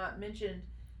she have not mentioned,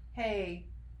 hey,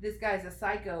 this guy's a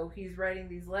psycho, he's writing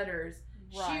these letters.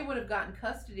 Right. She would have gotten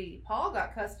custody. Paul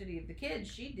got custody of the kids.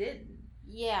 She didn't.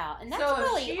 Yeah, and that's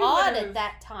really odd at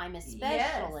that time,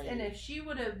 especially. Yes, and if she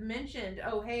would have mentioned,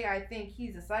 oh, hey, I think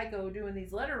he's a psycho doing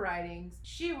these letter writings,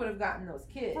 she would have gotten those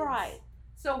kids. Right.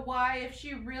 So why, if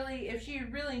she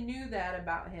really knew that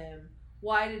about him,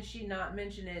 why did she not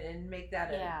mention it and make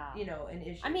that an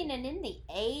issue? I mean, and in the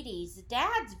 80s,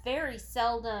 dads very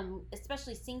seldom,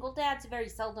 especially single dads, very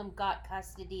seldom got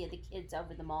custody of the kids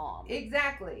over the mom.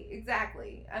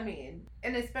 Exactly. I mean,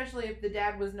 and especially if the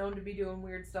dad was known to be doing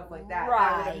weird stuff like that,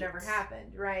 that would have never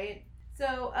happened, right?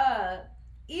 So,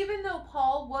 even though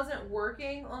Paul wasn't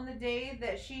working on the day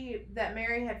that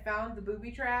Mary had found the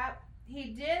booby trap,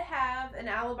 he did have an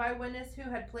alibi witness who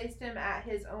had placed him at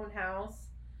his own house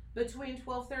between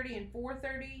 12:30 and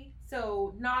 4:30,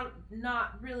 so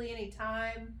not really any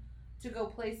time to go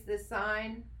place this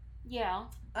sign. Yeah.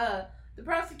 The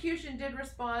prosecution did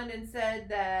respond and said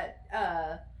that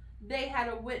they had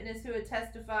a witness who had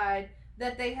testified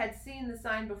that they had seen the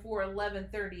sign before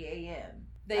 11:30 a.m.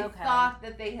 They thought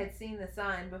that they had seen the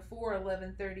sign before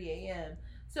 11:30 a.m.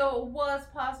 So it was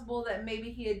possible that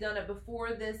maybe he had done it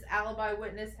before this alibi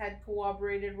witness had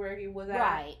corroborated where he was at.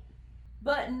 Right.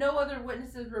 But no other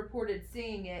witnesses reported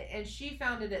seeing it, and she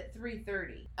found it at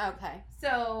 3:30. Okay.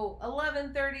 So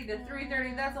 11:30 to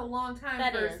 3:30, that's a long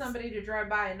time for somebody to drive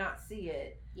by and not see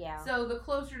it. Yeah. So the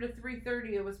closer to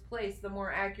 3:30 it was placed, the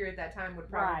more accurate that time would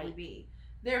probably be.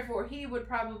 Therefore, he would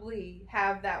probably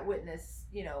have that witness,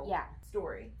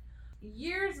 story.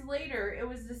 Years later, it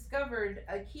was discovered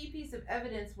a key piece of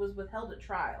evidence was withheld at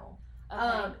trial.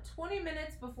 Okay. 20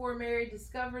 minutes before Mary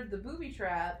discovered the booby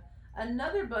trap,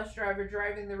 another bus driver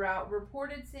driving the route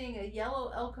reported seeing a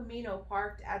yellow El Camino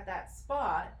parked at that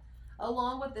spot,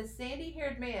 along with a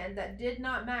sandy-haired man that did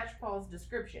not match Paul's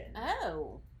description.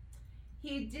 Oh.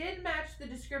 He did match the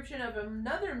description of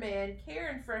another man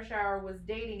Karen Freshour was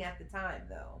dating at the time,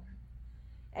 though.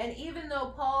 And even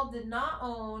though Paul did not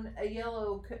own a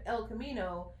yellow El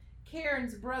Camino,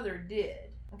 Karen's brother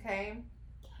did. Okay?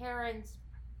 Karen's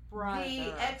brother.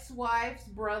 The ex-wife's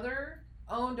brother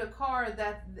owned a car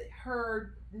that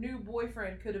her new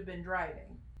boyfriend could have been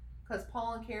driving. Because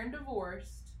Paul and Karen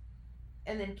divorced.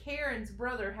 And then Karen's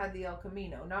brother had the El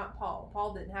Camino, not Paul.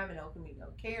 Paul didn't have an El Camino.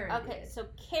 Karen did. So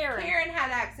Karen had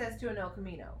access to an El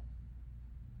Camino.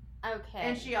 Okay.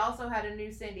 And she also had a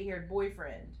new sandy-haired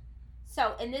boyfriend.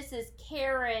 So, and this is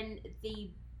Karen,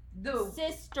 the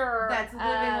sister that's living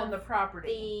on the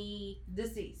property.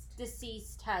 The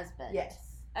deceased husband. Yes.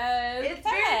 Okay. It's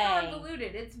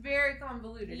very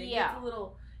convoluted. It Yeah.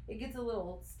 gets a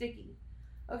little sticky.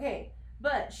 Okay.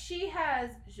 But she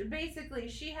has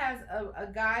a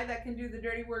guy that can do the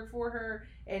dirty work for her,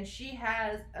 and she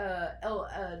has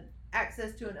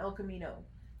access to an El Camino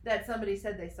that somebody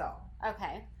said they saw.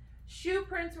 Okay. Shoe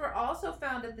prints were also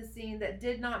found at the scene that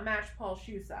did not match Paul's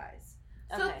shoe size.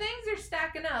 So things are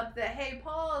stacking up that, hey,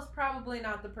 Paul is probably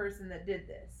not the person that did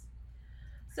this.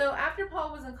 So after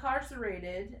Paul was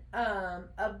incarcerated,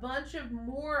 a bunch of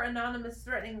more anonymous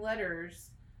threatening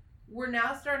letters were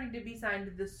now starting to be signed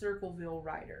to the Circleville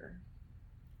Writer.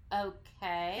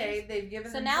 Okay. They've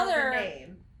given themselves a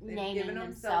name. They've naming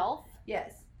himself.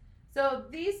 Yes. So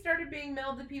these started being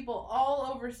mailed to people all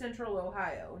over central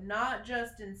Ohio, not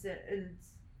just in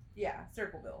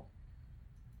Circleville.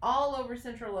 All over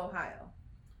central Ohio,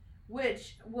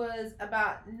 which was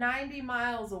about 90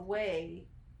 miles away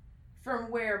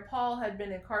from where Paul had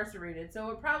been incarcerated.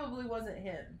 So it probably wasn't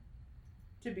him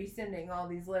to be sending all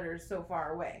these letters so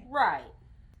far away. Right.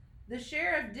 The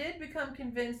sheriff did become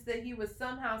convinced that he was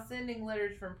somehow sending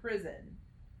letters from prison,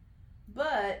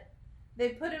 but they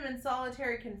put him in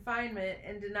solitary confinement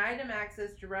and denied him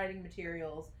access to writing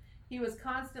materials. He was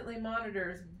constantly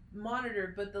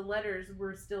monitored, but the letters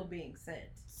were still being sent.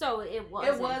 So it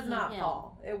was not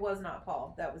Paul. It was not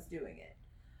Paul that was doing it.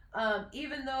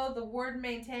 Even though the warden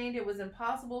maintained it was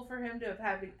impossible for him to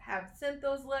have sent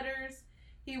those letters,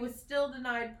 he was still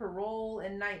denied parole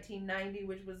in 1990,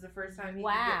 which was the first time he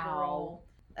could get parole.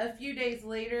 A few days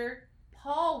later,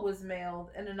 Paul was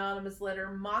mailed an anonymous letter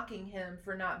mocking him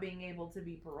for not being able to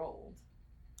be paroled.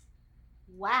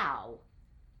 Wow.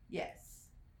 Yes.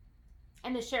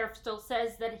 And the sheriff still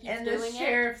says that he's doing it? And the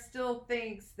sheriff still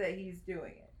thinks that he's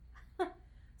doing it.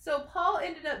 So Paul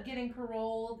ended up getting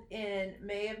paroled in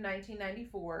May of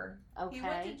 1994. Okay. He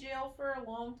went to jail for a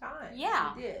long time.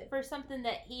 Yeah. He did. For something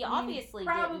that he obviously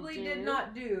did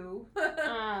not do.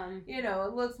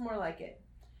 It looks more like it.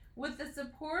 With the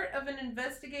support of an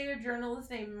investigative journalist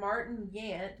named Martin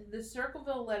Yant, the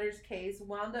Circleville Letters case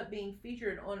wound up being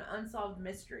featured on Unsolved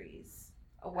Mysteries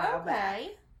a while back.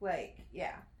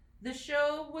 The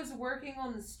show was working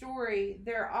on the story.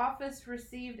 Their office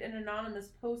received an anonymous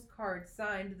postcard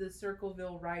signed the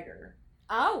Circleville Writer.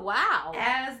 Oh, wow.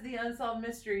 As the Unsolved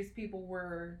Mysteries people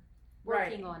were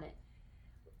working on it.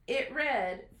 It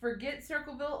read, "Forget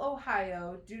Circleville,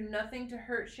 Ohio. Do nothing to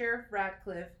hurt Sheriff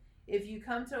Radcliffe. If you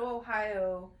come to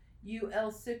Ohio, you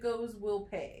El Sickos will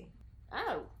pay."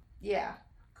 Oh. Yeah.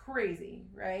 Crazy,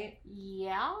 right?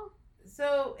 Yeah.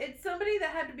 So it's somebody that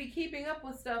had to be keeping up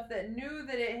with stuff that knew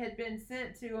that it had been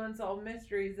sent to Unsolved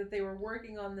Mysteries, that they were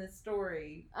working on this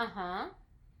story. Uh-huh.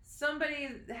 Somebody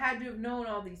had to have known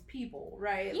all these people,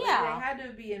 right? Yeah. Like they had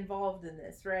to be involved in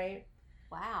this, right?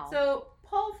 Wow. So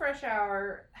Paul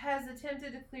Freshour has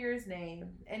attempted to clear his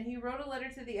name, and he wrote a letter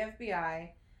to the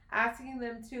FBI asking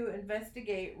them to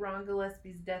investigate Ron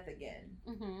Gillespie's death again.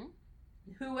 Mm-hmm.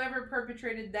 Whoever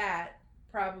perpetrated that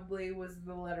probably was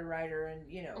the letter writer, and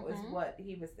is what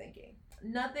he was thinking.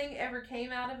 Nothing ever came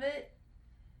out of it,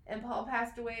 and Paul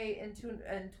passed away in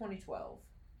 2012.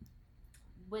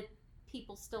 With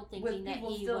people still thinking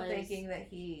that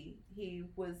he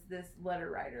was this letter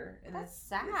writer. And that's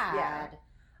sad.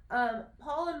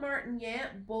 Paul and Martin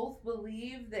Yant both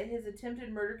believe that his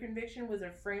attempted murder conviction was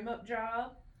a frame-up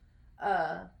job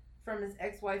from his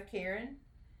ex-wife Karen,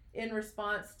 in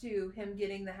response to him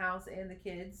getting the house and the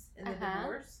kids in the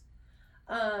divorce.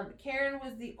 Karen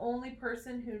was the only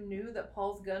person who knew that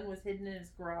Paul's gun was hidden in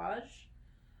his garage.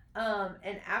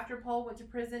 And after Paul went to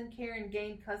prison, Karen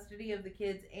gained custody of the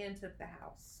kids and took the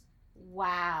house.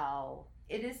 Wow.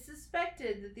 It is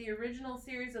suspected that the original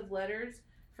series of letters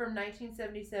from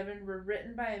 1977 were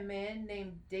written by a man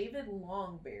named David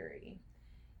Longberry.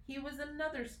 He was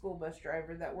another school bus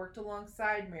driver that worked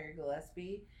alongside Mary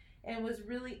Gillespie, and was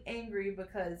really angry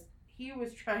because he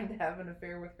was trying to have an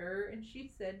affair with her, and she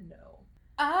said no.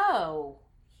 Oh.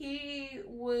 He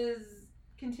was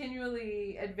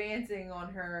continually advancing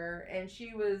on her, and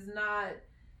she was not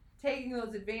taking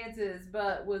those advances,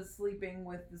 but was sleeping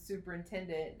with the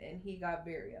superintendent, and he got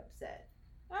very upset.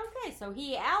 Okay, so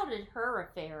he outed her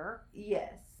affair.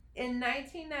 Yes. In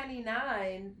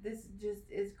 1999, this just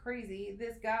is crazy.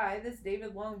 This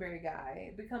David Longberry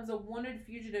guy, becomes a wanted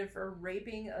fugitive for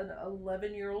raping an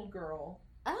 11-year-old girl.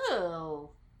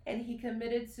 Oh. And he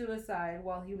committed suicide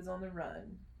while he was on the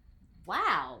run.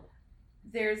 Wow.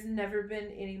 There's never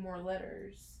been any more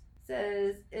letters.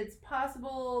 Says it's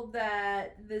possible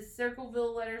that this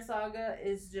Circleville Letter saga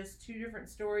is just two different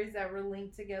stories that were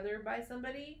linked together by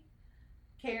somebody.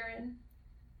 Karen.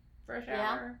 Fresh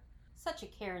Hour. Such a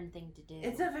Karen thing to do.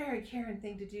 It's a very Karen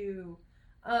thing to do.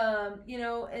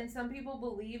 And some people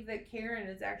believe that Karen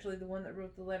is actually the one that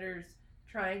wrote the letters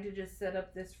trying to just set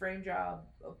up this frame job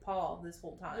of Paul this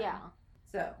whole time. Yeah.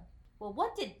 So. Well,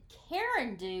 what did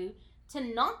Karen do to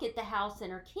not get the house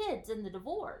and her kids in the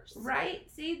divorce? Right?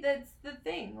 See, that's the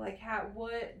thing. Like,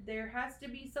 there has to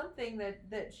be something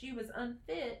that she was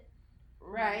unfit.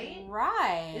 Right?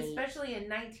 Right. Especially in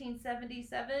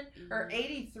 1977 or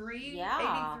 83.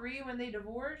 Yeah. 83 when they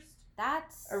divorced.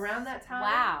 That's around that time.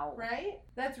 Wow. Right?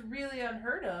 That's really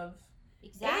unheard of.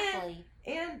 Exactly.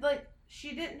 And like,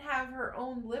 she didn't have her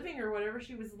own living or whatever.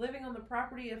 She was living on the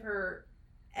property of her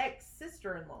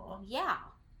ex-sister-in-law. Yeah.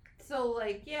 So,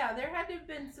 like, yeah, there had to have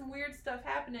been some weird stuff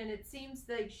happening. It seems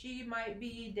like she might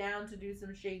be down to do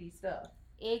some shady stuff.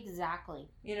 Exactly.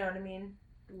 You know what I mean?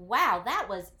 Wow, that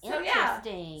was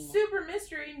interesting. Yeah, super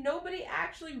mystery. Nobody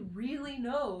actually really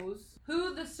knows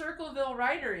who the Circleville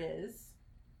writer is.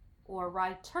 Or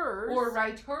writers.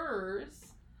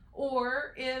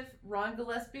 Or if Ron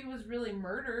Gillespie was really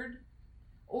murdered.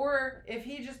 Or if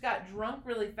he just got drunk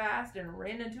really fast and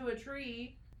ran into a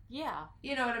tree. Yeah.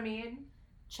 You know what I mean?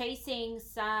 Chasing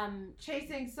some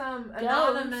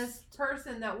anonymous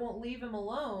person that won't leave him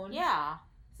alone. Yeah.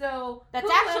 So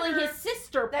that's actually his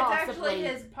sister, possibly.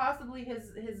 That's actually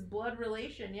his blood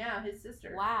relation. Yeah, his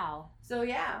sister. Wow. So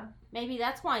yeah. Maybe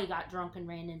that's why he got drunk and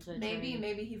ran into a tree.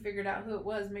 Maybe he figured out who it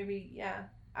was. Maybe, yeah.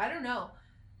 I don't know.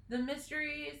 The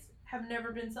mysteries have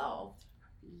never been solved.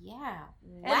 Yeah.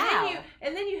 Wow.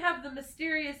 And then you have the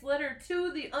mysterious letter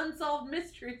to the unsolved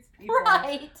mysteries people.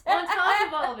 Right. On top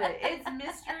of all of it. It's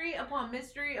mystery upon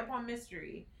mystery upon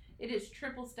mystery. It is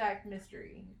triple stacked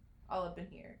mystery all up in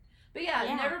here. But yeah,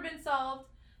 never been solved.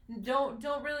 Don't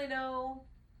really know,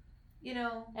 you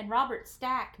know. And Robert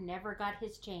Stack never got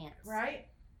his chance. Right?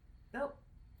 Nope.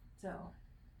 So,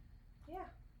 yeah.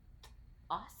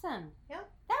 Awesome.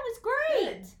 Yep. That was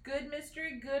great. Good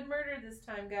mystery, good murder this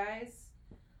time, guys.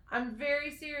 I'm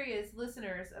very serious,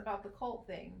 listeners, about the cult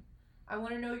thing. I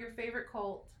want to know your favorite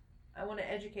cult. I want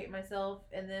to educate myself,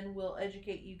 and then we'll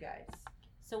educate you guys.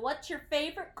 So what's your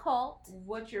favorite cult?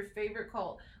 What's your favorite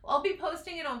cult? Well, I'll be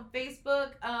posting it on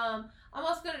Facebook. I'm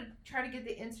also going to try to get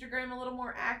the Instagram a little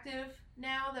more active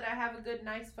now that I have a good,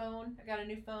 nice phone. I got a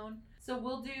new phone. So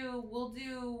we'll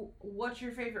do what's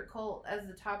your favorite cult as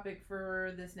the topic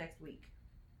for this next week.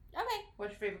 Okay.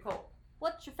 What's your favorite cult?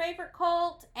 What's your favorite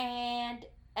cult? And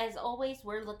as always,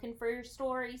 we're looking for your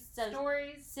stories. So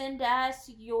send us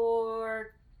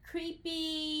your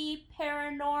creepy,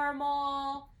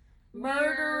 paranormal,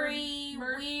 murdery,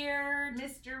 weird,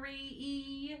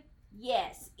 mystery-y.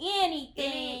 Yes,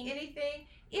 anything. Anything.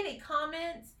 Any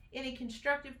comments, any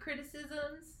constructive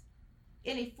criticisms,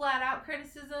 any flat-out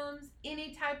criticisms,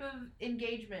 any type of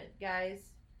engagement,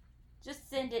 guys. Just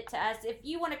send it to us. If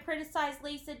you want to criticize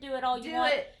Lisa, do it all you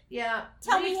want. Do it. Yeah.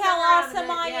 Tell me how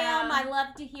awesome I am. I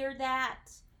love to hear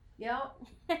that. Yep.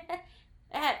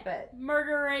 At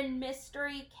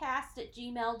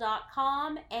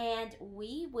murderandmysterycast@gmail.com, and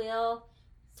we will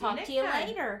talk to you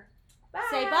later. Bye.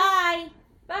 Say bye.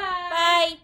 Bye. Bye.